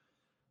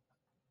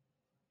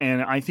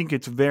 And I think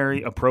it's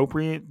very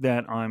appropriate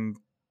that I'm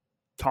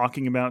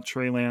talking about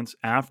Trey Lance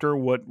after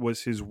what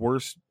was his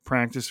worst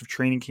practice of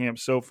training camp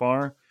so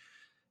far,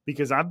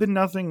 because I've been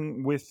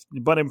nothing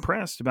but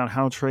impressed about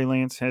how Trey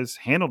Lance has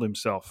handled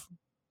himself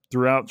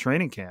throughout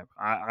training camp.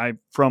 I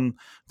from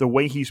the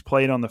way he's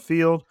played on the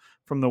field,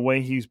 from the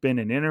way he's been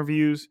in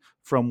interviews,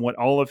 from what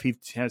all of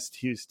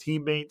his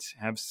teammates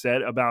have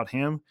said about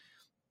him,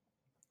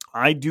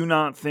 I do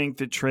not think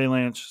that Trey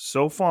Lance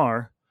so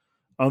far,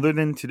 other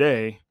than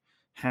today,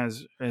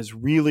 has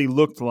really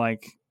looked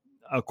like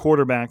a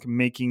quarterback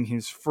making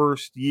his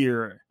first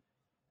year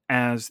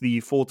as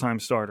the full-time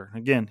starter.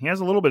 Again, he has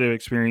a little bit of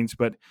experience,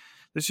 but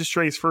this is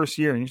Trey's first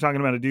year, and you're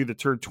talking about a dude that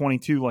turned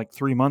 22 like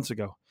 3 months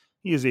ago.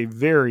 He is a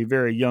very,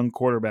 very young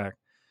quarterback,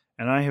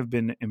 and I have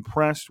been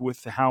impressed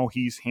with how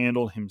he's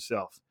handled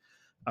himself.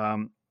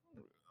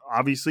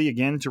 Obviously,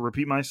 again, to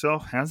repeat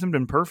myself, hasn't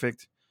been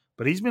perfect,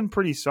 but he's been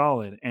pretty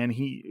solid. And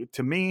he,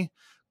 to me,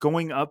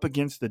 going up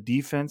against the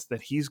defense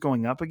that he's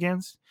going up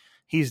against,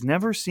 he's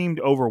never seemed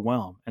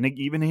overwhelmed. And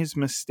even his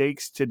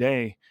mistakes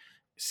today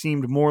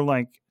seemed more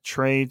like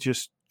Trey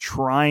just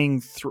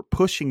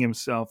pushing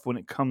himself when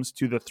it comes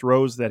to the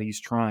throws that he's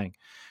trying.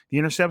 The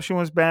interception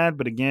was bad,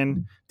 but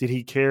again, did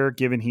he care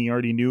given he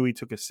already knew he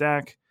took a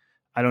sack?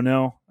 I don't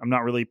know. I'm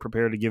not really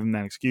prepared to give him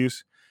that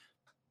excuse.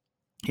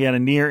 He had a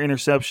near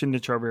interception to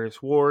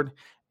Charvarius Ward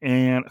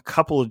and a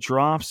couple of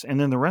drops, and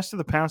then the rest of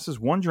the passes,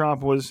 one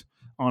drop was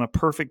on a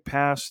perfect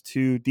pass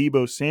to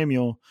Deebo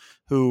Samuel,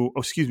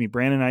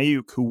 Brandon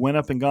Ayuk, who went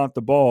up and got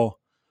the ball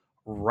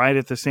right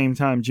at the same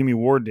time Jimmy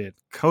Ward did.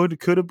 Could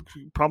have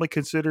probably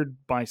considered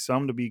by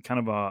some to be kind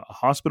of a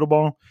hospital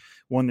ball,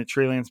 one that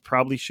Trey Lance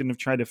probably shouldn't have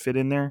tried to fit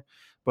in there,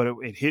 but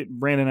it hit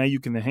Brandon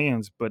Ayuk in the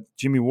hands, but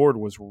Jimmy Ward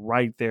was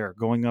right there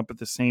going up at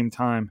the same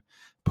time,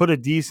 put a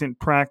decent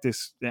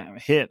practice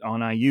hit on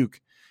Ayuk,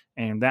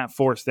 and that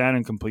forced that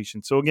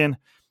incompletion. So again,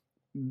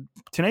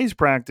 today's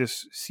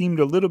practice seemed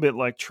a little bit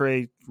like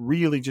Trey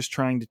really just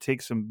trying to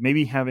take some,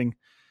 maybe having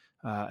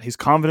his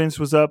confidence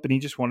was up and he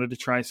just wanted to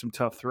try some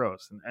tough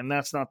throws. And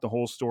that's not the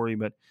whole story,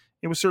 but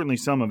it was certainly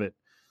some of it.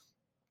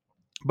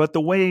 But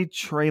the way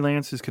Trey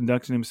Lance has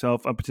conducted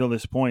himself up until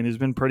this point has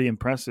been pretty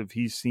impressive.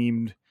 He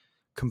seemed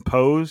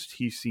composed.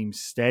 He seemed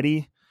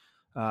steady,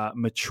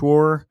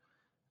 mature,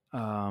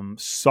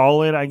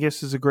 solid, I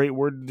guess is a great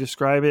word to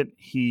describe it.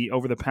 He,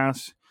 over the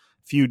past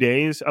few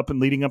days,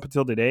 leading up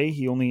until today,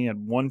 he only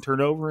had one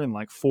turnover in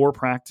like 4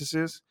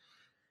 practices.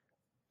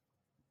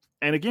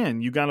 And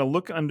again, you got to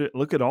look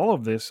at all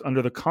of this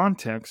under the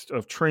context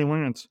of Trey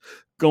Lance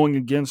going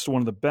against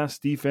one of the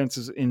best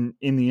defenses in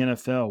the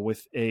NFL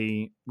with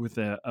a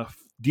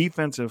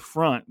defensive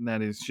front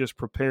that is just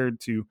prepared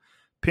to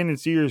pin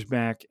its ears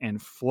back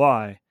and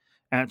fly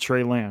at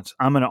Trey Lance.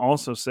 I'm going to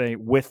also say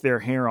with their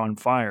hair on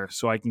fire,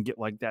 so I can get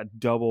like that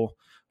double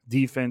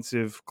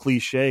defensive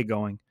cliche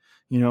going.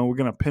 You know, we're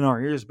going to pin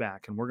our ears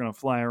back and we're going to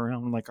fly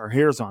around like our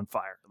hair's on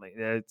fire. Like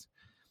that's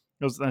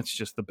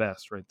just the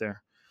best right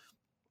there.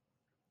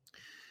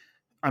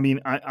 I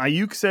mean,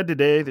 Ayuk said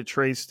today that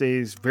Trey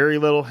stays very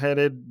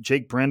level-headed.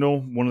 Jake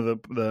Brendel, one of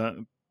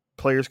the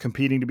players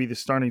competing to be the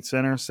starting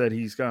center, said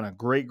he's got a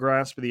great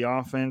grasp of the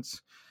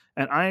offense.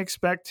 And I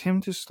expect him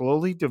to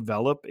slowly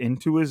develop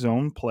into his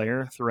own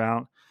player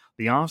throughout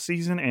the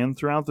offseason and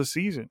throughout the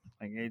season.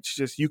 Like, it's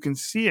just, you can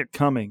see it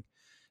coming.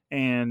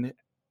 And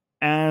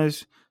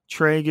as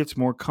Trey gets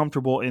more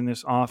comfortable in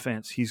this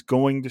offense, he's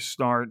going to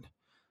start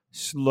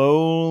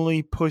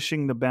slowly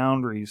pushing the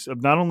boundaries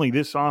of not only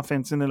this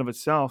offense in and of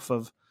itself,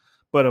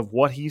 but of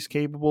what he's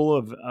capable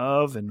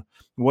of and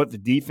what the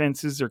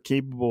defenses are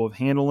capable of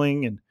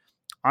handling. And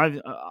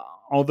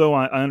although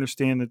I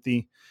understand that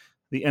the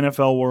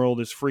NFL world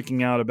is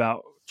freaking out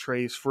about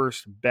Trey's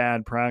first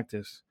bad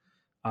practice,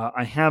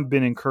 I have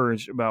been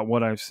encouraged about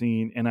what I've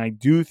seen, and I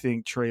do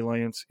think Trey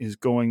Lance is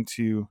going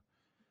to,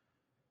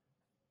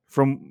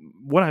 from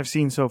what I've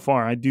seen so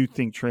far, I do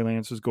think Trey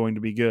Lance is going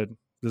to be good.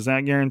 Does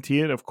that guarantee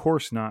it? Of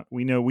course not.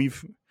 We know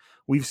we've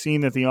seen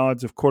that the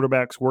odds of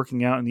quarterbacks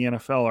working out in the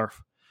NFL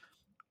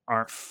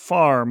are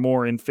far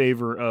more in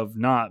favor of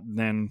not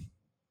than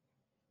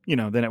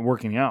it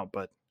working out.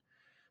 But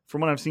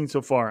from what I've seen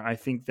so far, I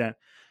think that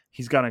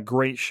he's got a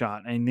great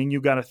shot. And then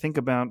you got to think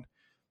about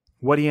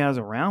what he has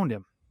around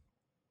him.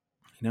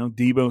 You know,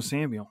 Deebo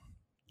Samuel,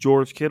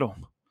 George Kittle,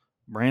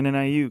 Brandon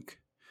Ayuk,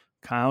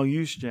 Kyle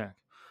Juszczyk,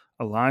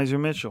 Elijah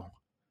Mitchell.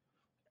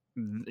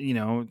 You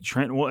know,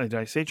 did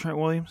I say Trent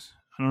Williams?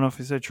 I don't know if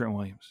I said Trent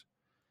Williams.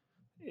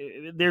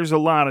 There's a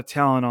lot of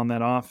talent on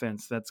that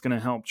offense that's going to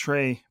help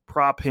Trey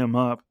prop him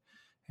up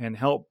and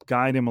help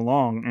guide him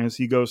along as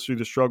he goes through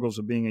the struggles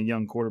of being a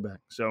young quarterback.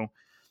 So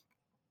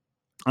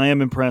I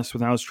am impressed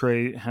with how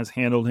Trey has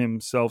handled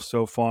himself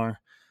so far.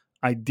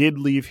 I did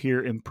leave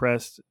here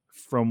impressed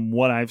from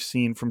what I've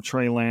seen from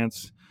Trey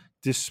Lance,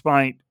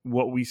 despite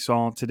what we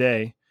saw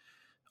today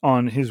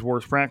on his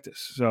worst practice.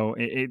 So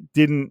it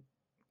didn't.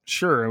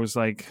 Sure, it was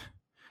like,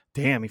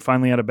 damn, he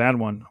finally had a bad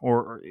one.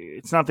 Or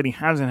it's not that he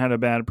hasn't had a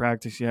bad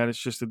practice yet.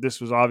 It's just that this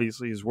was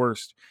obviously his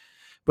worst.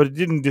 But it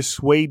didn't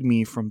dissuade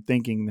me from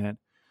thinking that,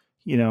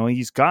 you know,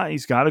 he's got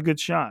a good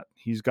shot.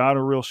 He's got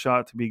a real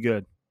shot to be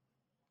good.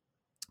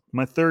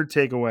 My third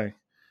takeaway,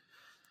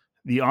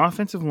 the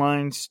offensive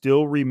line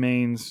still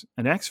remains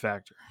an X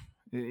factor.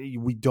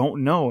 We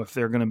don't know if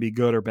they're going to be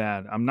good or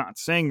bad. I'm not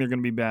saying they're going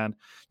to be bad.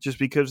 Just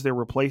because they're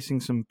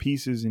replacing some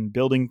pieces and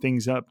building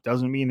things up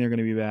doesn't mean they're going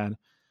to be bad.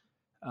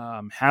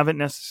 Haven't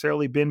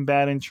necessarily been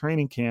bad in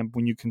training camp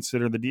when you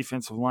consider the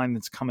defensive line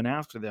that's coming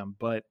after them,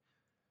 but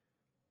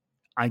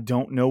I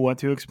don't know what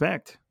to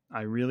expect.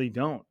 I really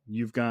don't.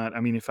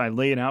 If I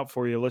lay it out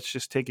for you, let's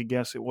just take a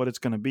guess at what it's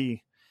going to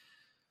be.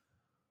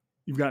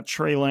 You've got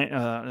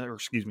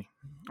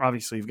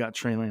obviously you've got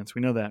Trey Lance.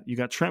 We know that. You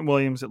got Trent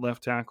Williams at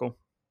left tackle.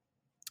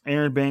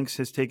 Aaron Banks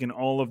has taken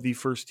all of the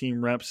first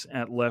team reps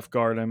at left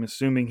guard. I'm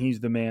assuming he's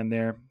the man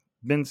there.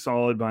 Been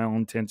solid by all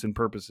intents and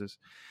purposes.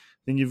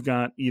 Then you've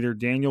got either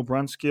Daniel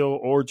Brunskill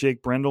or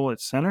Jake Brendel at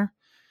center.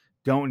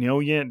 Don't know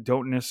yet.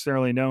 Don't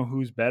necessarily know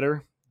who's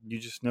better. You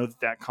just know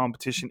that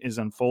competition is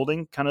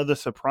unfolding. Kind of the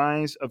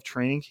surprise of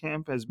training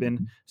camp has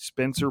been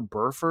Spencer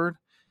Burford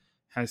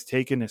has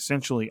taken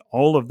essentially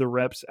all of the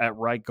reps at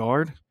right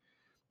guard.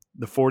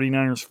 the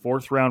 49ers'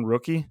 fourth-round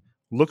rookie,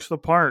 looks the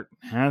part.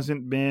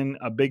 Hasn't been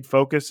a big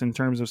focus in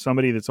terms of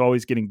somebody that's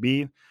always getting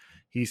beat.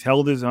 He's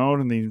held his own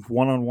in these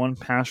one-on-one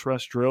pass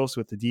rush drills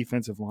with the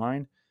defensive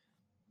line.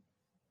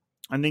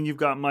 And then you've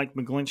got Mike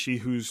McGlinchey,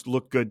 who's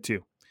looked good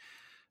too.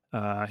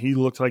 He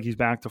looks like he's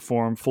back to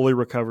form, fully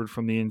recovered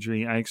from the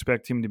injury. I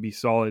expect him to be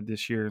solid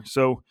this year.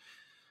 So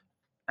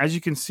as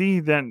you can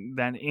see,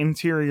 that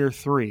interior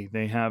three,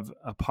 they have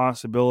a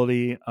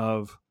possibility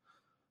of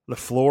the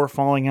floor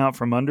falling out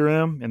from under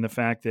him, and the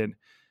fact that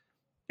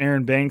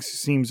Aaron Banks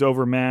seems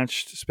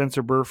overmatched,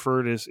 Spencer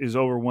Burford is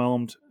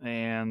overwhelmed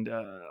and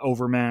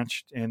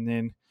overmatched, and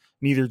then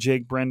neither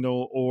Jake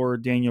Brendel or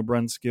Daniel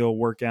Brunskill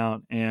work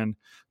out, and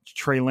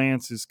Trey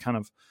Lance is kind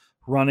of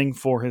running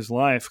for his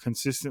life,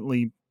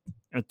 consistently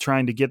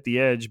trying to get the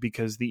edge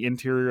because the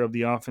interior of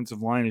the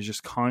offensive line is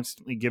just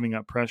constantly giving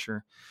up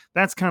pressure.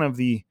 That's kind of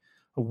the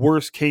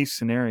worst case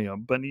scenario,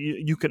 but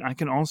I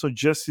can also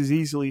just as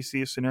easily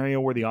see a scenario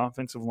where the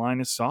offensive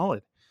line is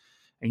solid,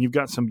 and you've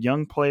got some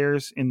young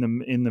players in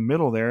the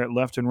middle there at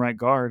left and right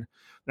guard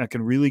that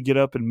can really get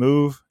up and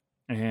move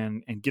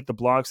and get the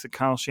blocks that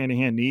Kyle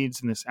Shanahan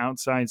needs in this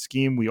outside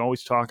scheme. We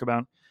always talk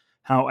about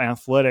how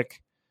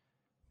athletic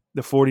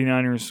the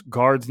 49ers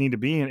guards need to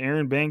be, and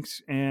Aaron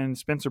Banks and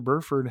Spencer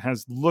Burford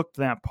has looked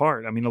that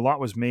part. I mean, a lot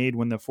was made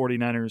when the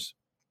 49ers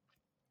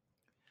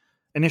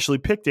initially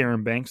picked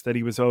Aaron Banks, that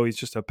he was always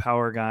just a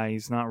power guy.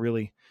 He's not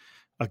really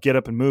a get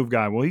up and move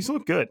guy. Well, he's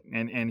looked good,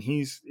 and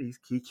he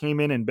came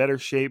in better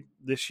shape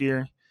this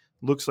year.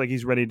 Looks like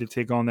he's ready to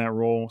take on that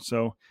role.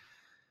 So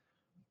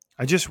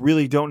I just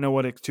really don't know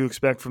what to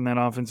expect from that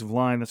offensive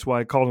line. That's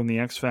why I called him the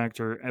X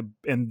Factor.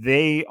 And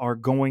they are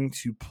going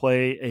to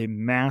play a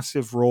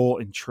massive role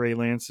in Trey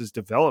Lance's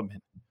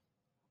development.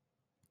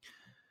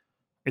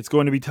 It's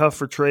going to be tough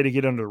for Trey to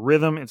get into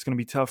rhythm. It's going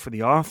to be tough for the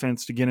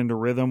offense to get into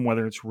rhythm,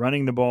 whether it's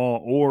running the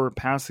ball or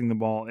passing the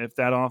ball, if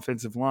that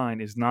offensive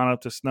line is not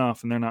up to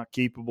snuff and they're not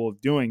capable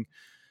of doing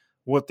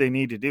what they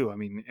need to do. I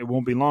mean, it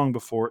won't be long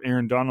before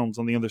Aaron Donald's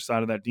on the other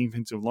side of that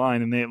defensive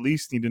line, and they at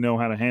least need to know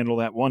how to handle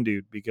that one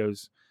dude,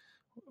 because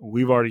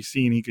we've already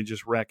seen he could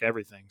just wreck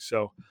everything.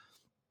 So,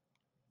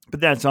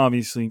 but that's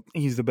obviously,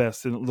 he's the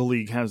best that the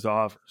league has to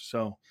offer.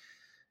 So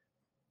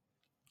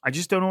I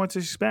just don't know what to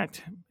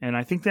expect. And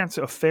I think that's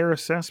a fair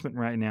assessment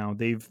right now.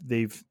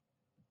 They've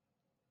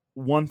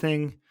one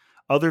thing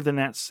other than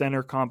that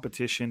center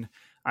competition,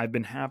 I've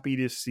been happy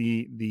to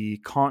see the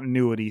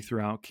continuity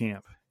throughout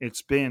camp.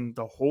 It's been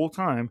the whole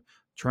time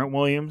Trent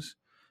Williams,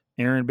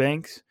 Aaron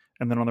Banks,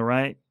 and then on the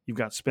right, you've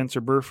got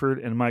Spencer Burford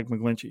and Mike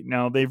McGlinchey.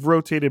 Now, they've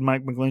rotated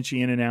Mike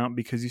McGlinchey in and out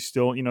because he's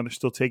still, they're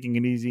still taking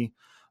it easy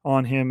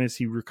on him as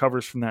he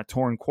recovers from that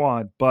torn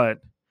quad. But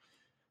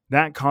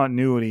that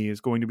continuity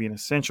is going to be an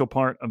essential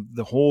part of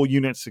the whole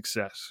unit's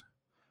success.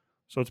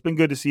 So it's been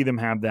good to see them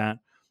have that.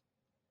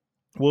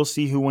 We'll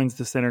see who wins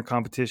the center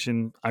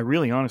competition. I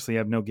really honestly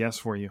have no guess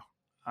for you.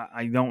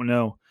 I don't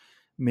know.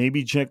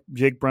 Maybe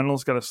Jake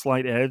Brendel's got a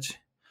slight edge.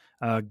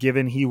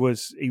 Given he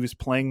was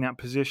playing that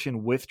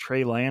position with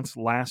Trey Lance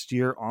last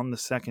year on the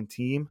second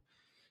team,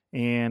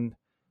 and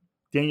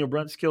Daniel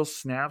Brunskill's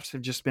snaps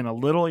have just been a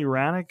little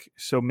erratic.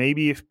 So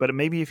maybe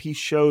if he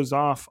shows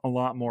off a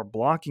lot more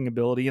blocking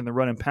ability in the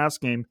run and pass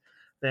game,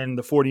 then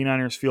the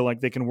 49ers feel like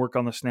they can work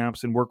on the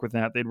snaps and work with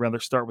that. They'd rather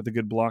start with a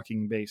good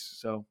blocking base.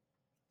 So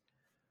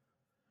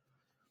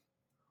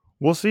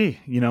we'll see,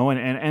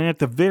 and at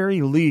the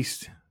very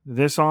least,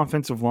 this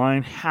offensive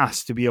line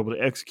has to be able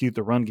to execute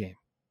the run game.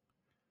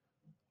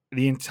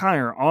 The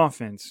entire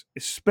offense,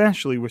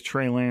 especially with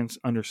Trey Lance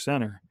under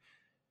center,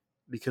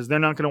 because they're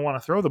not going to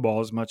want to throw the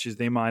ball as much as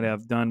they might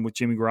have done with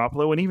Jimmy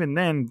Garoppolo. And even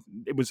then,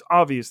 it was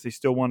obvious they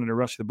still wanted to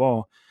rush the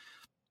ball.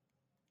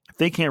 If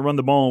they can't run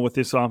the ball with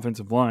this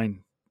offensive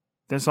line,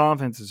 this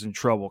offense is in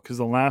trouble, because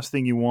the last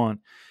thing you want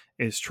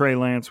is Trey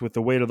Lance with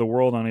the weight of the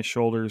world on his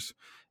shoulders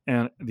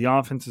and the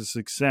offense's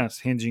success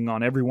hinging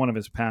on every one of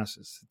his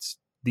passes. It's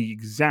the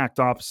exact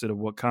opposite of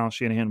what Kyle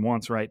Shanahan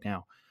wants right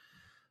now.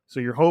 So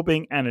you're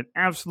hoping at an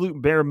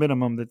absolute bare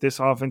minimum that this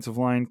offensive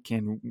line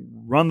can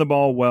run the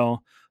ball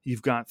well.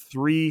 You've got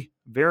three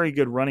very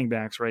good running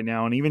backs right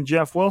now, and even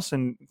Jeff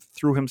Wilson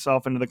threw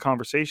himself into the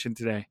conversation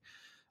today.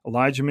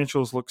 Elijah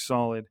Mitchell's looks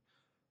solid.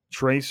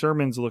 Trey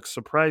Sermons looks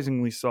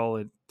surprisingly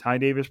solid. Ty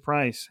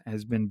Davis-Price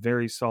has been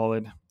very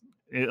solid,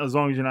 as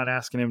long as you're not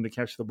asking him to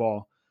catch the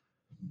ball.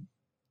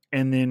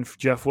 And then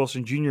Jeff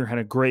Wilson Jr. had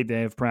a great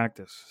day of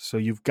practice. So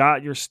you've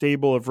got your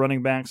stable of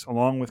running backs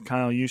along with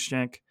Kyle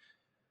Juszczyk.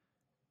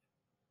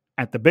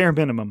 At the bare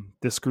minimum,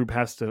 this group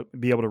has to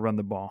be able to run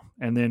the ball.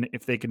 And then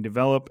if they can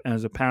develop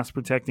as a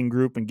pass-protecting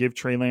group and give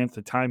Trey Lance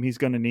the time he's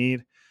going to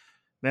need,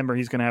 remember,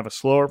 he's going to have a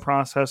slower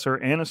processor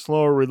and a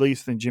slower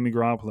release than Jimmy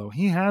Garoppolo.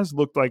 He has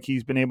looked like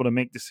he's been able to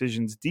make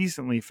decisions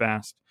decently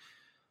fast.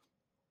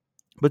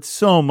 But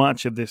so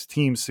much of this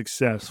team's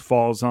success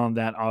falls on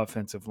that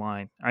offensive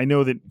line. I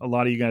know that a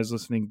lot of you guys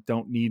listening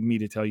don't need me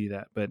to tell you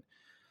that, but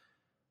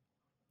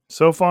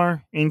so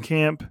far in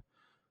camp,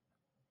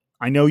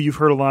 I know you've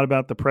heard a lot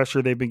about the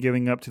pressure they've been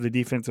giving up to the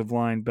defensive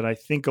line, but I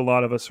think a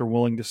lot of us are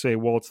willing to say,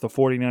 well, it's the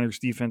 49ers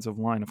defensive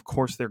line. Of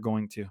course they're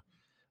going to.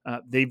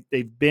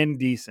 They've been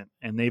decent,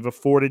 and they've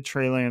afforded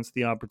Trey Lance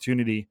the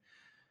opportunity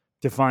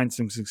to find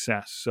some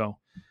success. So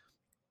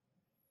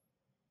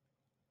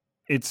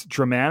it's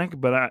dramatic,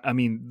 but I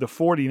mean, the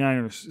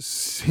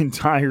 49ers'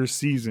 entire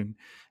season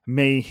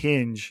may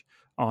hinge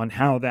on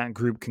how that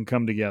group can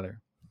come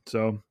together.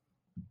 So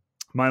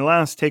my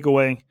last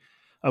takeaway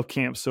of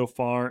camp so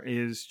far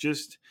is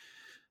just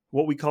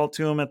what we call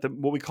them at the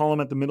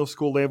middle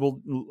school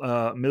level,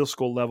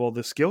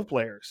 the skill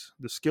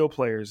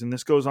players, and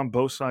this goes on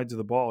both sides of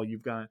the ball.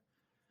 You've got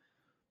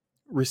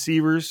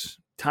receivers,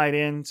 tight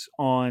ends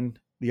on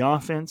the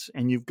offense,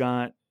 and you've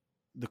got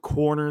the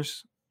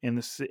corners and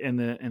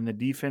the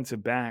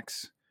defensive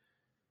backs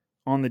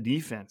on the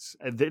defense.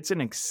 It's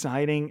an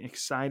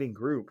exciting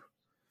group.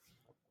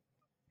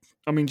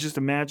 I mean, just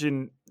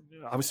imagine.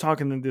 I was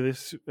talking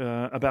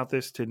about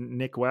this to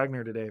Nick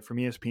Wagner today from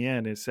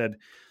ESPN. It said,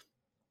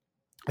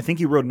 I think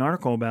he wrote an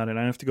article about it.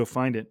 I have to go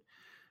find it.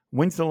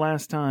 When's the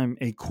last time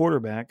a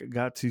quarterback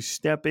got to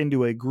step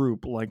into a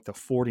group like the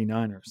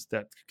 49ers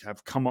that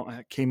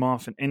came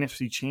off an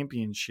NFC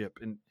championship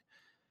and,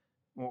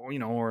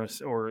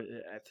 or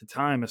at the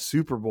time a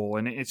Super Bowl,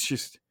 and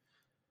it's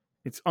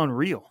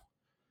unreal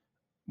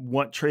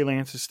what Trey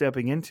Lance is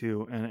stepping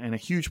into, and a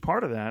huge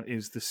part of that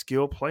is the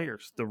skill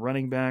players, the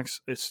running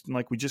backs. It's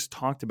like we just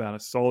talked about, a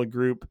solid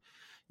group.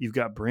 You've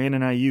got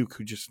Brandon Ayuk,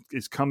 who just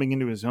is coming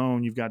into his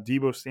own. You've got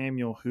Deebo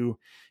Samuel, who,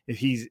 if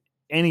he's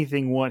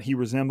anything what he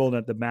resembled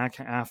at the back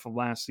half of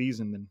last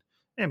season, then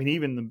I mean,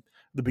 even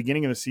the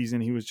beginning of the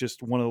season, he was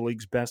just one of the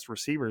league's best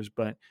receivers,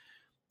 but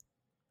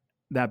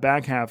that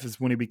back half is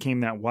when he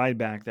became that wide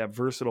back, that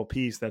versatile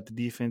piece that the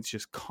defense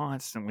just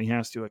constantly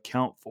has to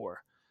account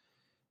for.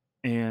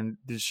 And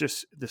there's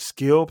just the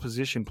skill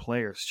position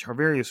players.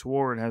 Charvarius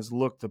Ward has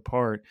looked the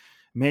part.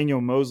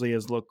 Emmanuel Mosley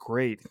has looked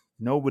great.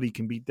 Nobody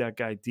can beat that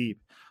guy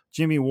deep.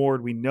 Jimmy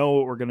Ward, we know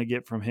what we're going to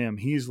get from him.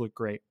 He's looked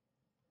great.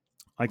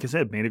 Like I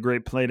said, made a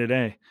great play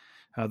today.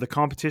 The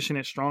competition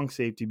at strong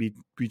safety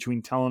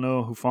between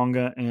Talanoa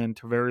Hufanga and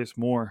Tavarius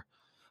Moore.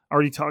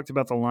 Already talked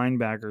about the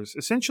linebackers.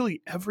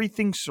 Essentially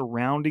everything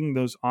surrounding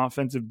those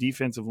offensive,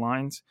 defensive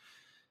lines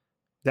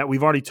that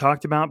we've already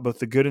talked about, both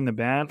the good and the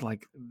bad,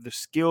 like the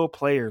skill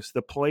players,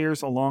 the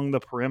players along the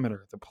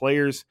perimeter, the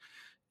players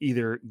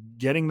either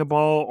getting the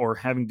ball or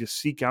having to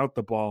seek out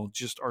the ball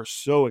just are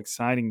so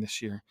exciting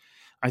this year.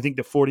 I think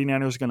the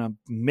 49ers are going to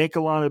make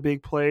a lot of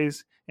big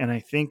plays, and I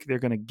think they're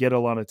going to get a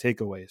lot of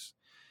takeaways.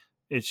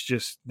 It's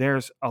just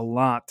there's a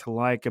lot to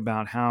like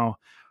about how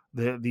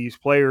these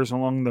players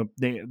along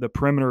the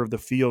perimeter of the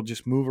field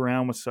just move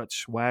around with such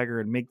swagger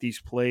and make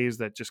these plays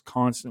that just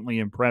constantly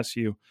impress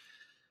you.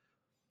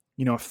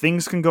 You know, if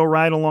things can go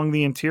right along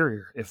the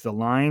interior, if the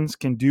lines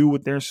can do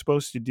what they're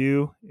supposed to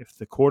do, if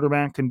the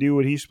quarterback can do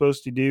what he's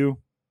supposed to do,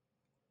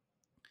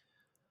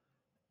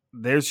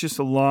 there's just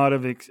a lot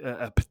of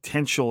a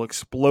potential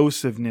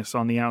explosiveness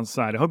on the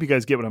outside. I hope you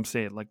guys get what I'm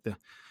saying. Like the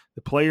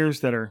players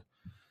that are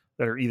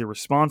either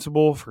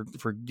responsible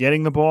for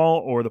getting the ball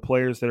or the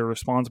players that are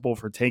responsible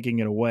for taking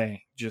it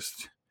away.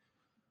 Just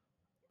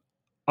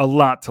a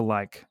lot to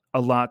like,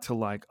 a lot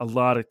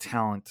of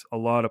talent, a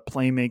lot of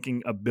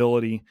playmaking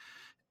ability.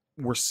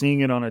 We're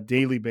seeing it on a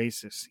daily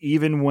basis.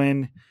 Even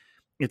when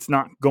it's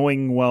not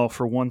going well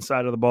for one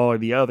side of the ball or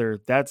the other,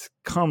 that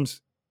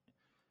comes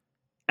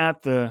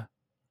at the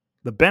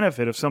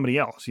benefit of somebody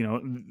else. You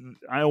know,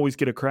 I always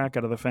get a crack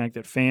out of the fact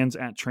that fans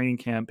at training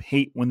camp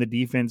hate when the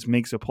defense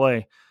makes a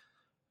play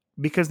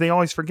because they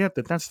always forget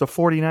that that's the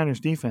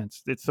 49ers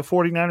defense. It's the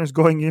 49ers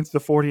going against the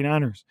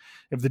 49ers.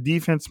 If the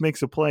defense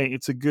makes a play,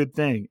 it's a good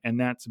thing, and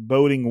that's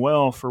boding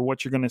well for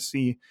what you're going to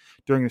see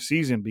during the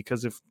season,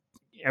 because if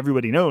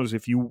everybody knows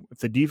if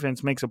the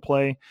defense makes a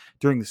play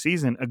during the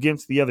season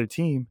against the other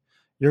team,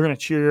 you're going to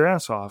cheer your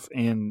ass off,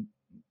 and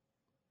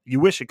you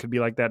wish it could be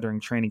like that during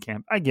training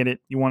camp. I get it.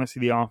 You want to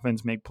see the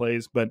offense make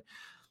plays, but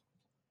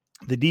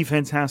the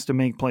defense has to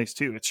make plays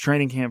too. It's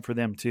training camp for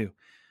them too.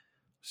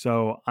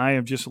 So I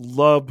have just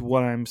loved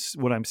what I'm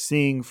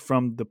seeing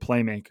from the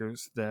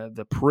playmakers,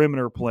 the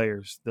perimeter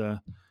players,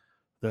 the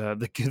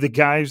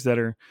guys that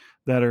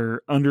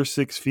are under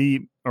 6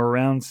 feet or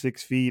around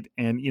 6 feet,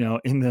 and you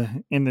know, in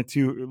the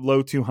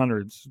low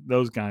 200s,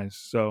 those guys.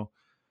 So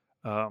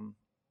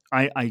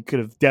I could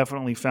have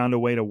definitely found a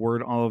way to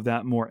word all of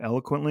that more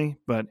eloquently,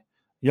 but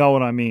y'all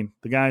what I mean.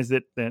 The guys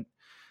that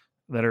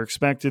are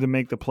expected to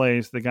make the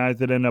plays, the guys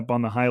that end up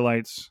on the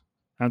highlights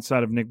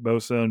outside of Nick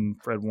Bosa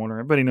and Fred Warner.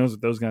 Everybody knows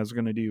what those guys are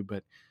going to do,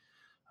 but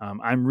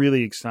I'm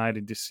really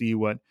excited to see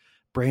what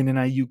Brandon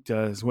Ayuk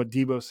does, what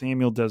Deebo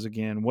Samuel does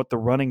again, what the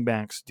running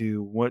backs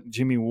do, what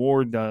Jimmy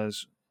Ward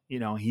does. You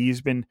know,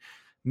 he's been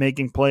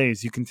making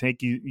plays. You can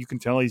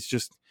tell he's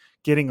just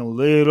getting a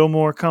little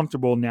more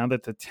comfortable now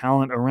that the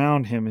talent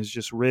around him has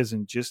just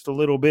risen just a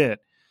little bit.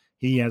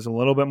 He has a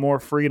little bit more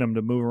freedom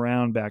to move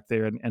around back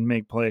there and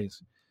make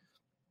plays.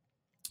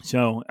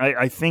 So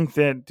I think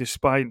that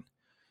despite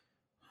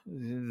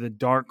the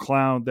dark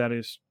cloud that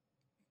is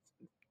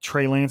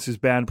Trey Lance's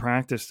bad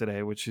practice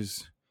today, which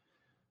is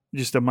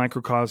just a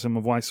microcosm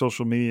of why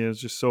social media is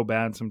just so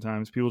bad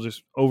sometimes. People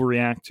just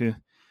overreact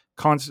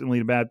constantly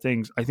to bad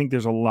things. I think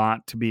there's a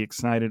lot to be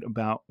excited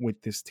about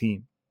with this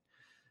team.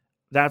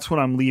 That's what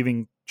I'm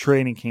leaving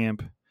training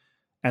camp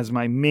as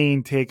my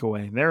main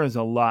takeaway. There is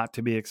a lot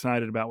to be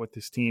excited about with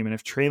this team. And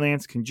if Trey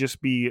Lance can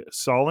just be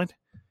solid,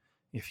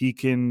 if he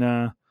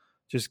can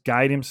just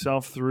guide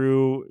himself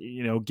through,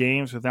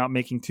 games without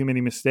making too many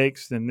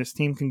mistakes, then this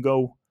team can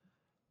go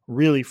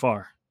really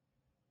far.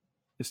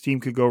 This team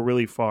could go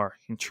really far.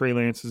 And Trey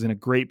Lance is in a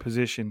great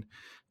position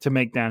to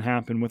make that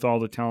happen with all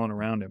the talent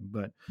around him.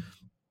 But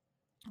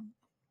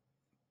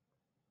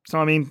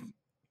so,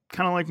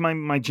 kind of like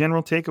my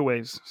general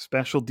takeaways: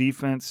 special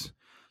defense.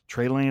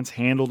 Trey Lance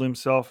handled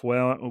himself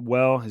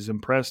well, has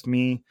impressed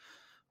me.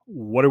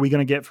 What are we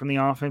going to get from the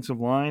offensive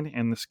line?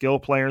 And the skill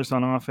players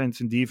on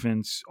offense and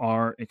defense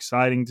are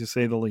exciting to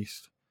say the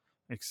least.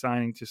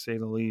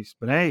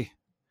 But hey,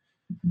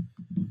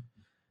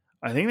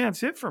 I think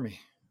that's it for me.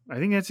 I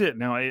think that's it.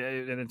 Now,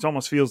 it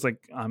almost feels like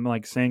I'm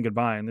like saying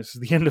goodbye, and this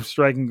is the end of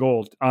Striking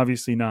Gold.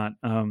 Obviously not.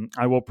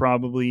 I will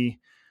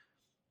probably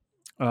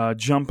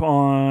jump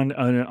on.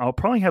 I'll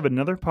probably have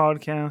another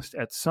podcast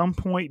at some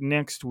point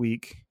next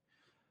week.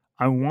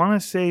 I want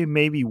to say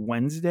maybe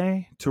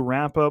Wednesday to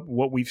wrap up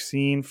what we've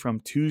seen from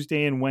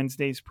Tuesday and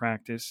Wednesday's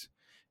practice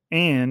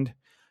and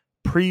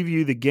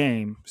preview the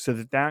game so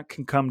that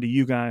can come to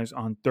you guys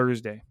on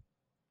Thursday.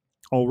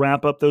 I'll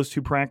wrap up those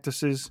two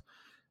practices,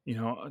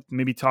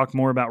 maybe talk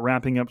more about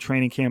wrapping up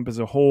training camp as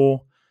a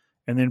whole,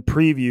 and then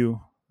preview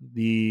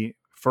the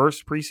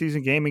first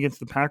preseason game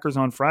against the Packers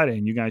on Friday.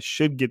 And you guys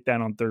should get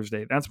that on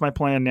Thursday. That's my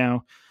plan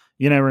now.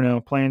 You never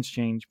know. Plans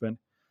change, but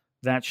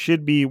that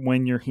should be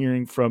when you're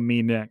hearing from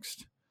me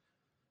next.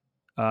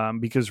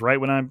 Because right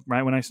when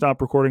I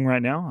stop recording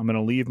right now, I'm going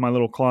to leave my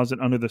little closet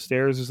under the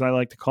stairs, as I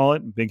like to call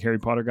it. Big Harry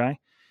Potter guy.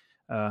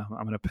 I'm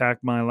going to pack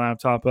my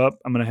laptop up.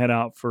 I'm going to head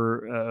out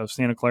for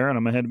Santa Clara, and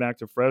I'm going to head back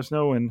to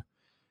Fresno, and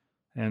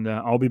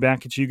I'll be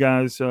back at you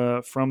guys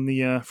from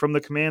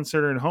the command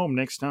center at home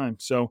next time.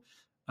 So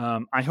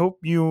I hope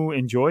you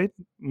enjoyed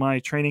my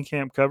training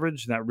camp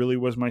coverage. That really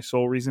was my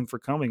sole reason for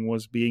coming,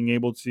 was being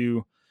able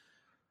to,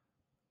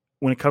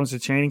 when it comes to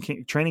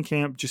training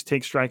camp, just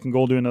take Striking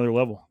Gold to another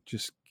level.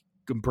 Just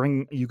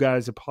bring you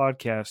guys a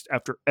podcast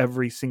after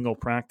every single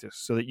practice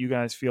so that you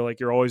guys feel like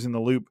you're always in the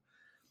loop,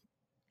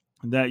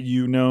 that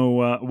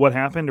what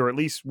happened, or at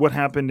least what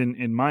happened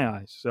in my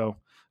eyes. So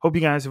hope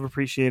you guys have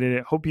appreciated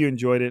it. Hope you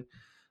enjoyed it.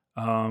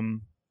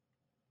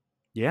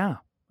 Yeah,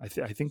 I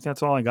think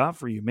that's all I got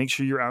for you. Make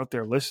sure you're out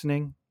there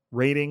listening,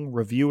 rating,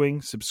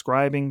 reviewing,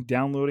 subscribing,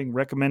 downloading,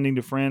 recommending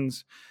to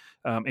friends.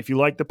 If you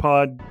like the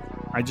pod,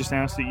 I just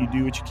ask that you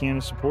do what you can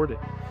to support it.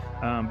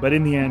 But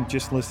in the end,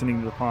 just listening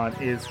to the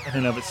pod is in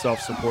and of itself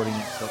supporting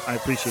it. So I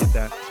appreciate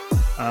that.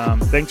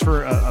 Thanks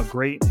for a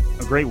great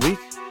week.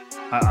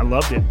 I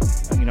loved it.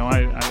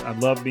 I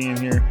love being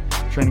here.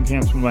 Training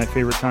camp's one of my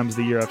favorite times of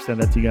the year. I've said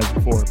that to you guys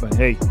before. But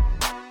hey,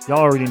 y'all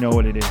already know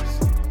what it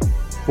is.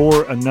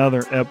 For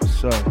another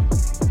episode,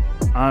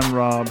 I'm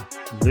Rob.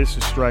 This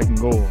is Striking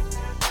Gold,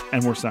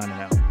 and we're signing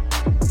out.